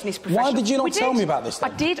the business professional. Why did you not tell me about this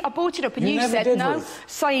then? I did. I brought it up and you said no.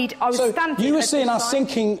 Saeed, I was standing... So you were seeing us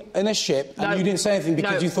sinking in a ship and you didn't say anything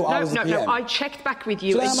because you thought I was the PM? No, I checked back with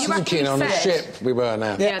you and you actually sinking on a ship we were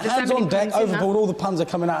now. Yeah, hands on deck, overboard, all the puns are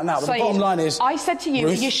coming out now. But the bottom line is... I said to you,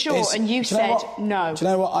 are you sure? And you said no. Do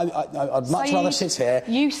you know what? I'd much rather sit here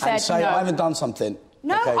and say I haven't done something.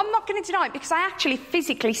 No, I'm not going to deny it because I actually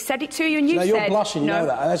physically said it to you and you said... No, you're blushing, you know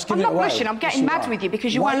that. I'm not blushing, I'm getting mad with you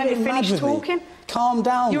because you won't let me finish talking. Calm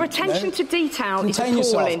down. Your attention to detail is appalling.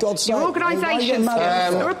 Yourself, your organisation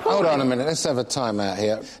skills are appalling. Hold on a minute, let's have a time out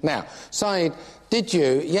here. Now, Saeed, did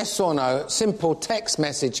you, yes or no, simple text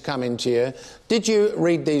message coming to you, did you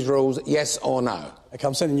read these rules, yes or no? OK,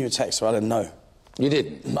 I'm sending you a text, so I didn't know. You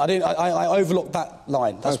didn't? I didn't. I overlooked that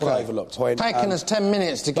line. That's what I overlooked. Taking us 10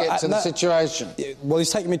 minutes to get to the situation. Well,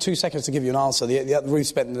 it's taken me 2 seconds to give you an answer. Ruth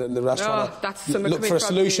spent the rest trying to look for a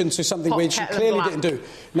solution to something which she clearly didn't do.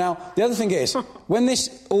 Now, the other thing is, when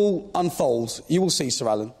this all unfolds, you will see, Sir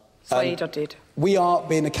Alan. Saeed, I did. We are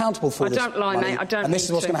being accountable for this I don't lie, money, mate. I don't. And this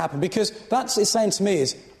is what's going to happen because that's it's saying to me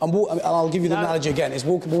is, and I'll give you the analogy again, is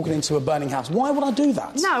walking into a burning house. Why would I do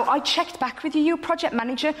that? No, I checked back with you. You're a project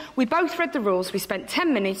manager. We both read the rules. We spent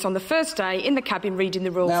 10 minutes on the first day in the cabin reading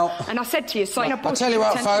the rules. Now, and I said to you, I'll tell you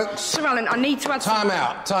what, folks. Sir Alan, I need to add Time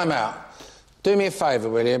out. Do me a favour,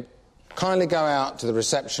 will you? Kindly go out to the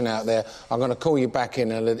reception out there. I'm going to call you back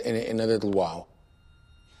in a little while.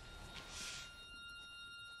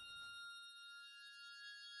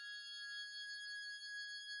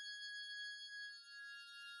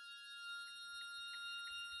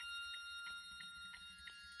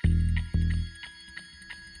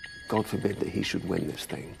 God forbid that he should win this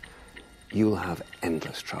thing. You'll have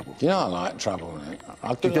endless trouble. You know I like trouble, mate.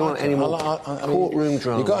 You don't want any more courtroom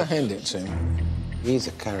drama. You've got to hand it to him. He's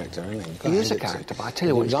a character, isn't he? He is a character, but I tell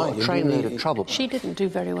you what, he's got a trainload of trouble. She didn't do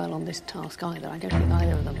very well on this task either. I don't think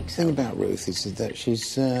either of them excelled. The thing about Ruth is that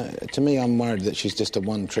she's, to me, I'm worried that she's just a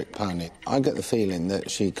one-trick pony. I get the feeling that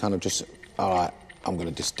she kind of just, all right, I'm going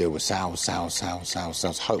to just deal with Sal,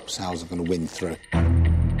 hope Sal's going to win through.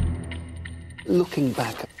 Looking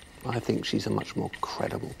back, I think she's a much more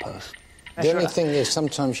credible person. The only thing is,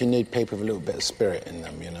 sometimes you need people with a little bit of spirit in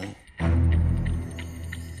them, you know?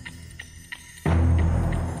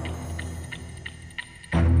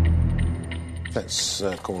 Let's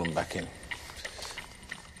call them back in.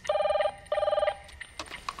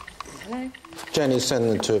 Hello? Jenny, send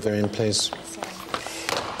the two of them in, please.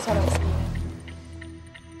 Sorry.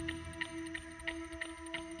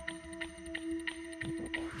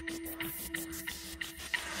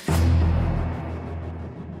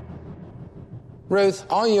 Ruth,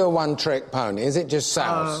 are you a one-trick pony? Is it just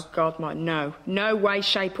Sal's? Oh, God, no. No way,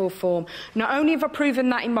 shape or form. Not only have I proven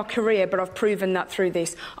that in my career, but I've proven that through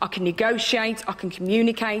this. I can negotiate, I can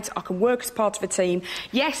communicate, I can work as part of a team.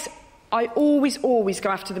 Yes, I always go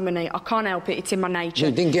after the money. I can't help it, it's in my nature.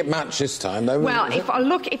 You didn't get much this time, though. Well,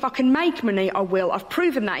 if I can make money, I will. I've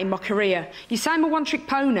proven that in my career. You say I'm a one-trick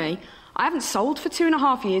pony. I haven't sold for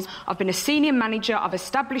 2.5 years. I've been a senior manager, I've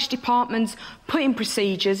established departments, put in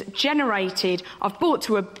procedures, generated, I've brought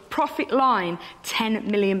to a profit line £10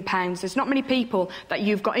 million. There's not many people that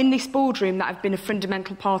you've got in this boardroom that have been a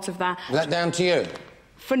fundamental part of that. Is that down to you?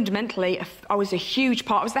 Fundamentally, I was a huge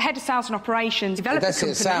part. I was the head of sales and operations. That's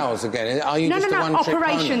it, sales again. Are you just a one-trick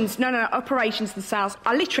operations. No, operations and sales.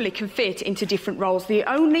 I literally can fit into different roles. The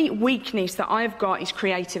only weakness that I've got is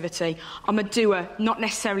creativity. I'm a doer, not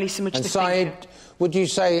necessarily so much the thinker. Saeed, would you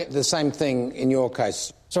say the same thing in your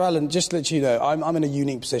case? So, Alan, just to let you know, I'm in a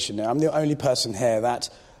unique position now. I'm the only person here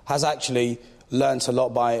that has actually learnt a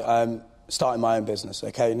lot by starting my own business,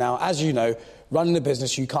 OK? Now, as you know, running a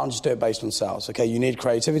business, you can't just do it based on sales, OK? You need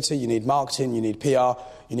creativity, you need marketing, you need PR,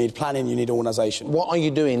 you need planning, you need organisation. What are you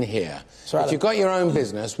doing here? So, Alan, if you've got your own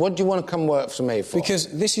business, what do you want to come work for me for? Because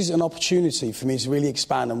this is an opportunity for me to really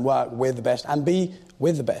expand and work with the best and be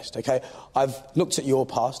with the best, OK? I've looked at your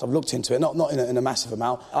past, I've looked into it, not in a massive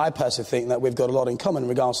amount. I personally think that we've got a lot in common in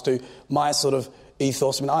regards to my sort of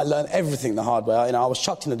ethos. I mean, I learned everything the hard way. I was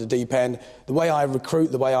chucked into the deep end. The way I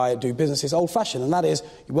recruit, the way I do business is old-fashioned, and that is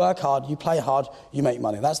you work hard, you play hard, you make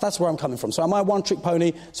money. That's where I'm coming from. So am I a one-trick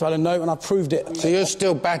pony? So I don't know, and I've proved it. So you're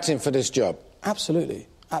still batting for this job? Absolutely.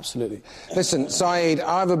 Absolutely. Listen, Saeed,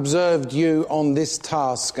 I've observed you on this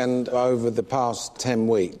task and over the past 10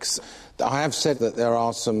 weeks. I have said that there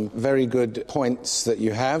are some very good points that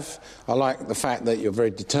you have. I like the fact that you're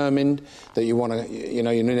very determined, that you want to,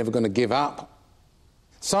 you're never going to give up.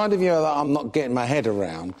 Side of you that I'm not getting my head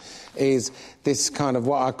around is this kind of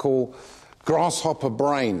what I call grasshopper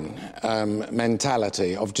brain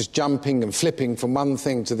mentality of just jumping and flipping from one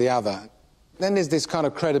thing to the other. Then there's this kind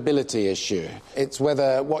of credibility issue. It's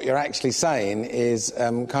whether what you're actually saying is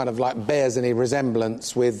kind of like bears any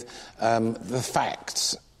resemblance with the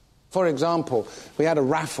facts. For example, we had a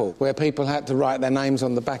raffle where people had to write their names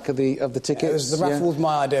on the back of the tickets. The raffle was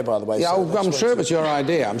my idea, by the way. Yeah, so I'm sure it was your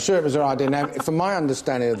idea. Now, from my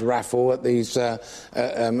understanding of the raffle at these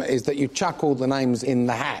is that you chuck all the names in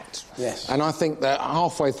the hat. Yes. And I think that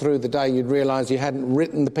halfway through the day you'd realise you hadn't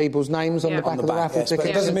written the people's names on the back of the raffle ticket. But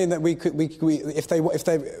it doesn't mean that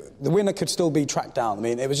the winner could still be tracked down. I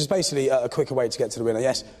mean, it was just basically a quicker way to get to the winner.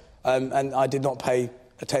 Yes, and I did not pay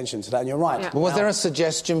attention to that, and you're right. Yeah. But was there a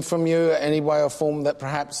suggestion from you, any way or form, that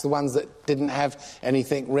perhaps the ones that didn't have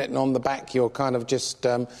anything written on the back, you'll kind of just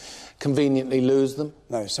conveniently lose them?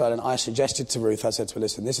 No, so I suggested to Ruth, I said to her,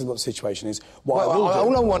 listen, this is what the situation is.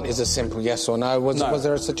 All I want is a simple yes or no. Was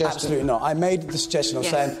there a suggestion? Absolutely not. I made the suggestion of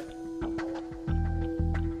saying...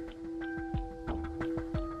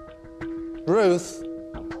 Ruth,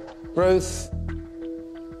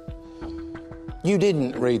 you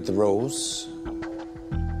didn't read the rules.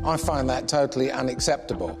 I find that totally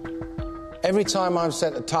unacceptable. Every time I've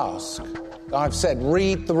set a task, I've said,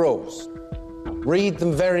 read the rules. Read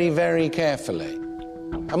them very, very carefully.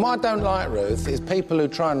 And what I don't like, Ruth, is people who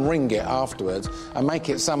try and ring it afterwards and make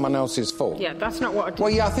it someone else's fault. Yeah, that's not what I did. Well,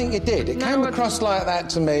 yeah, I think you did. It came across like that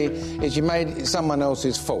to me, is you made it someone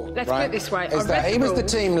else's fault. Let's right? put it this way. Is that he was the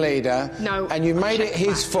team leader, and you made it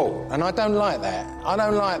his fault. And I don't like that. I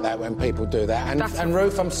don't like that when people do that. And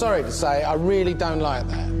Ruth, I'm sorry to say, I really don't like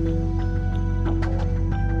that.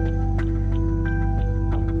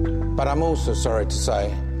 But I'm also sorry to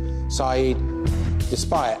say, Saeed,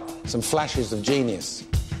 despite some flashes of genius,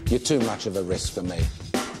 you're too much of a risk for me.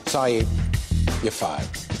 Saeed, you're fired.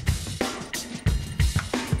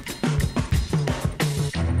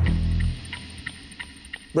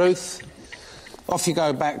 Ruth, off you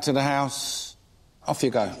go back to the house. Off you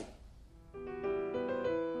go.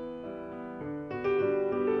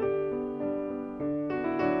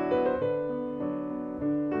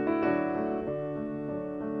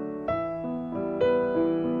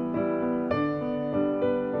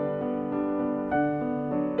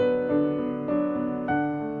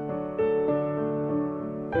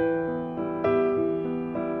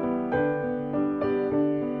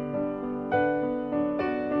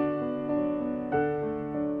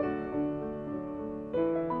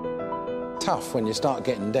 Tough when you start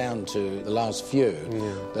getting down to the last few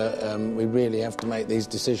that we really have to make these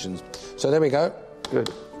decisions. So there we go. Good.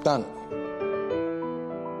 Done.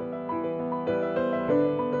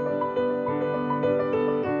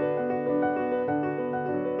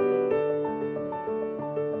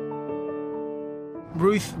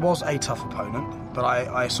 Ruth was a tough opponent, but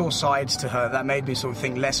I saw sides to her that made me sort of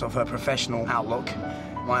think less of her professional outlook.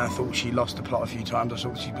 I thought she lost the plot a few times. I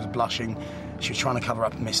thought she was blushing. She was trying to cover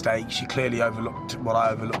up a mistake. She clearly overlooked what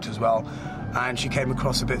I overlooked as well. And she came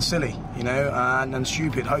across a bit silly, you know, and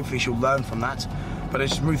stupid. Hopefully she'll learn from that. But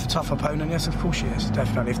is Ruth a tough opponent? Yes, of course she is,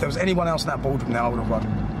 definitely. If there was anyone else in that boardroom now, I would have won.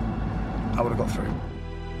 I would have got through.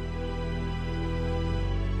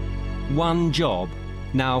 One job.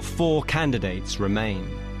 Now 4 candidates remain.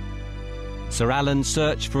 Sir Alan's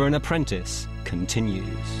search for an apprentice continues.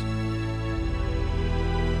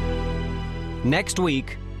 Next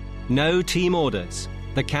week, no team orders.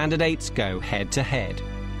 The candidates go head-to-head.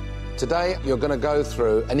 Today, you're going to go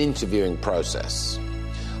through an interviewing process.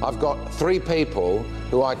 I've got 3 people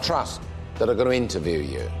who I trust that are going to interview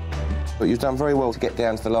you. But you've done very well to get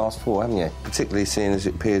down to the last 4, haven't you? Particularly seeing as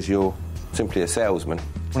it appears you're simply a salesman.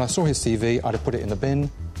 When I saw his CV, I'd have put it in the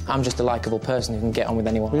bin. I'm just a likeable person who can get on with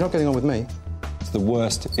anyone. Well, you're not getting on with me. It's the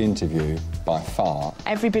worst interview by far.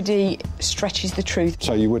 Everybody stretches the truth.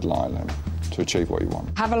 So you would lie then to achieve what you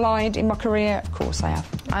want? Have I lied in my career? Of course I have.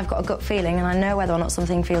 I've got a gut feeling and I know whether or not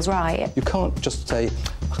something feels right. You can't just say,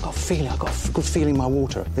 I've got a feeling, I've got a good feeling in my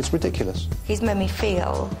water. It's ridiculous. He's made me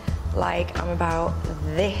feel like I'm about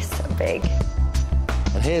this big.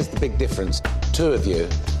 And here's the big difference. 2 of you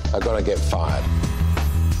are going to get fired.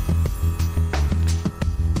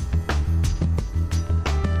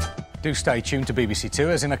 Do stay tuned to BBC Two,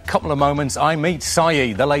 as in a couple of moments I meet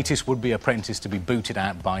Saeed, the latest would-be apprentice to be booted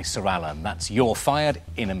out by Sir Alan. That's You're Fired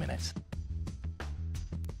in a minute.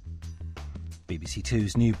 BBC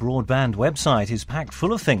Two's new broadband website is packed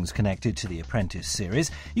full of things connected to the Apprentice series.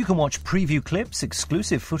 You can watch preview clips,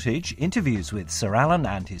 exclusive footage, interviews with Sir Alan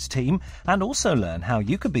and his team, and also learn how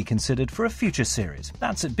you could be considered for a future series.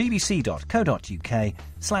 That's at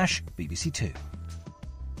bbc.co.uk/BBC2.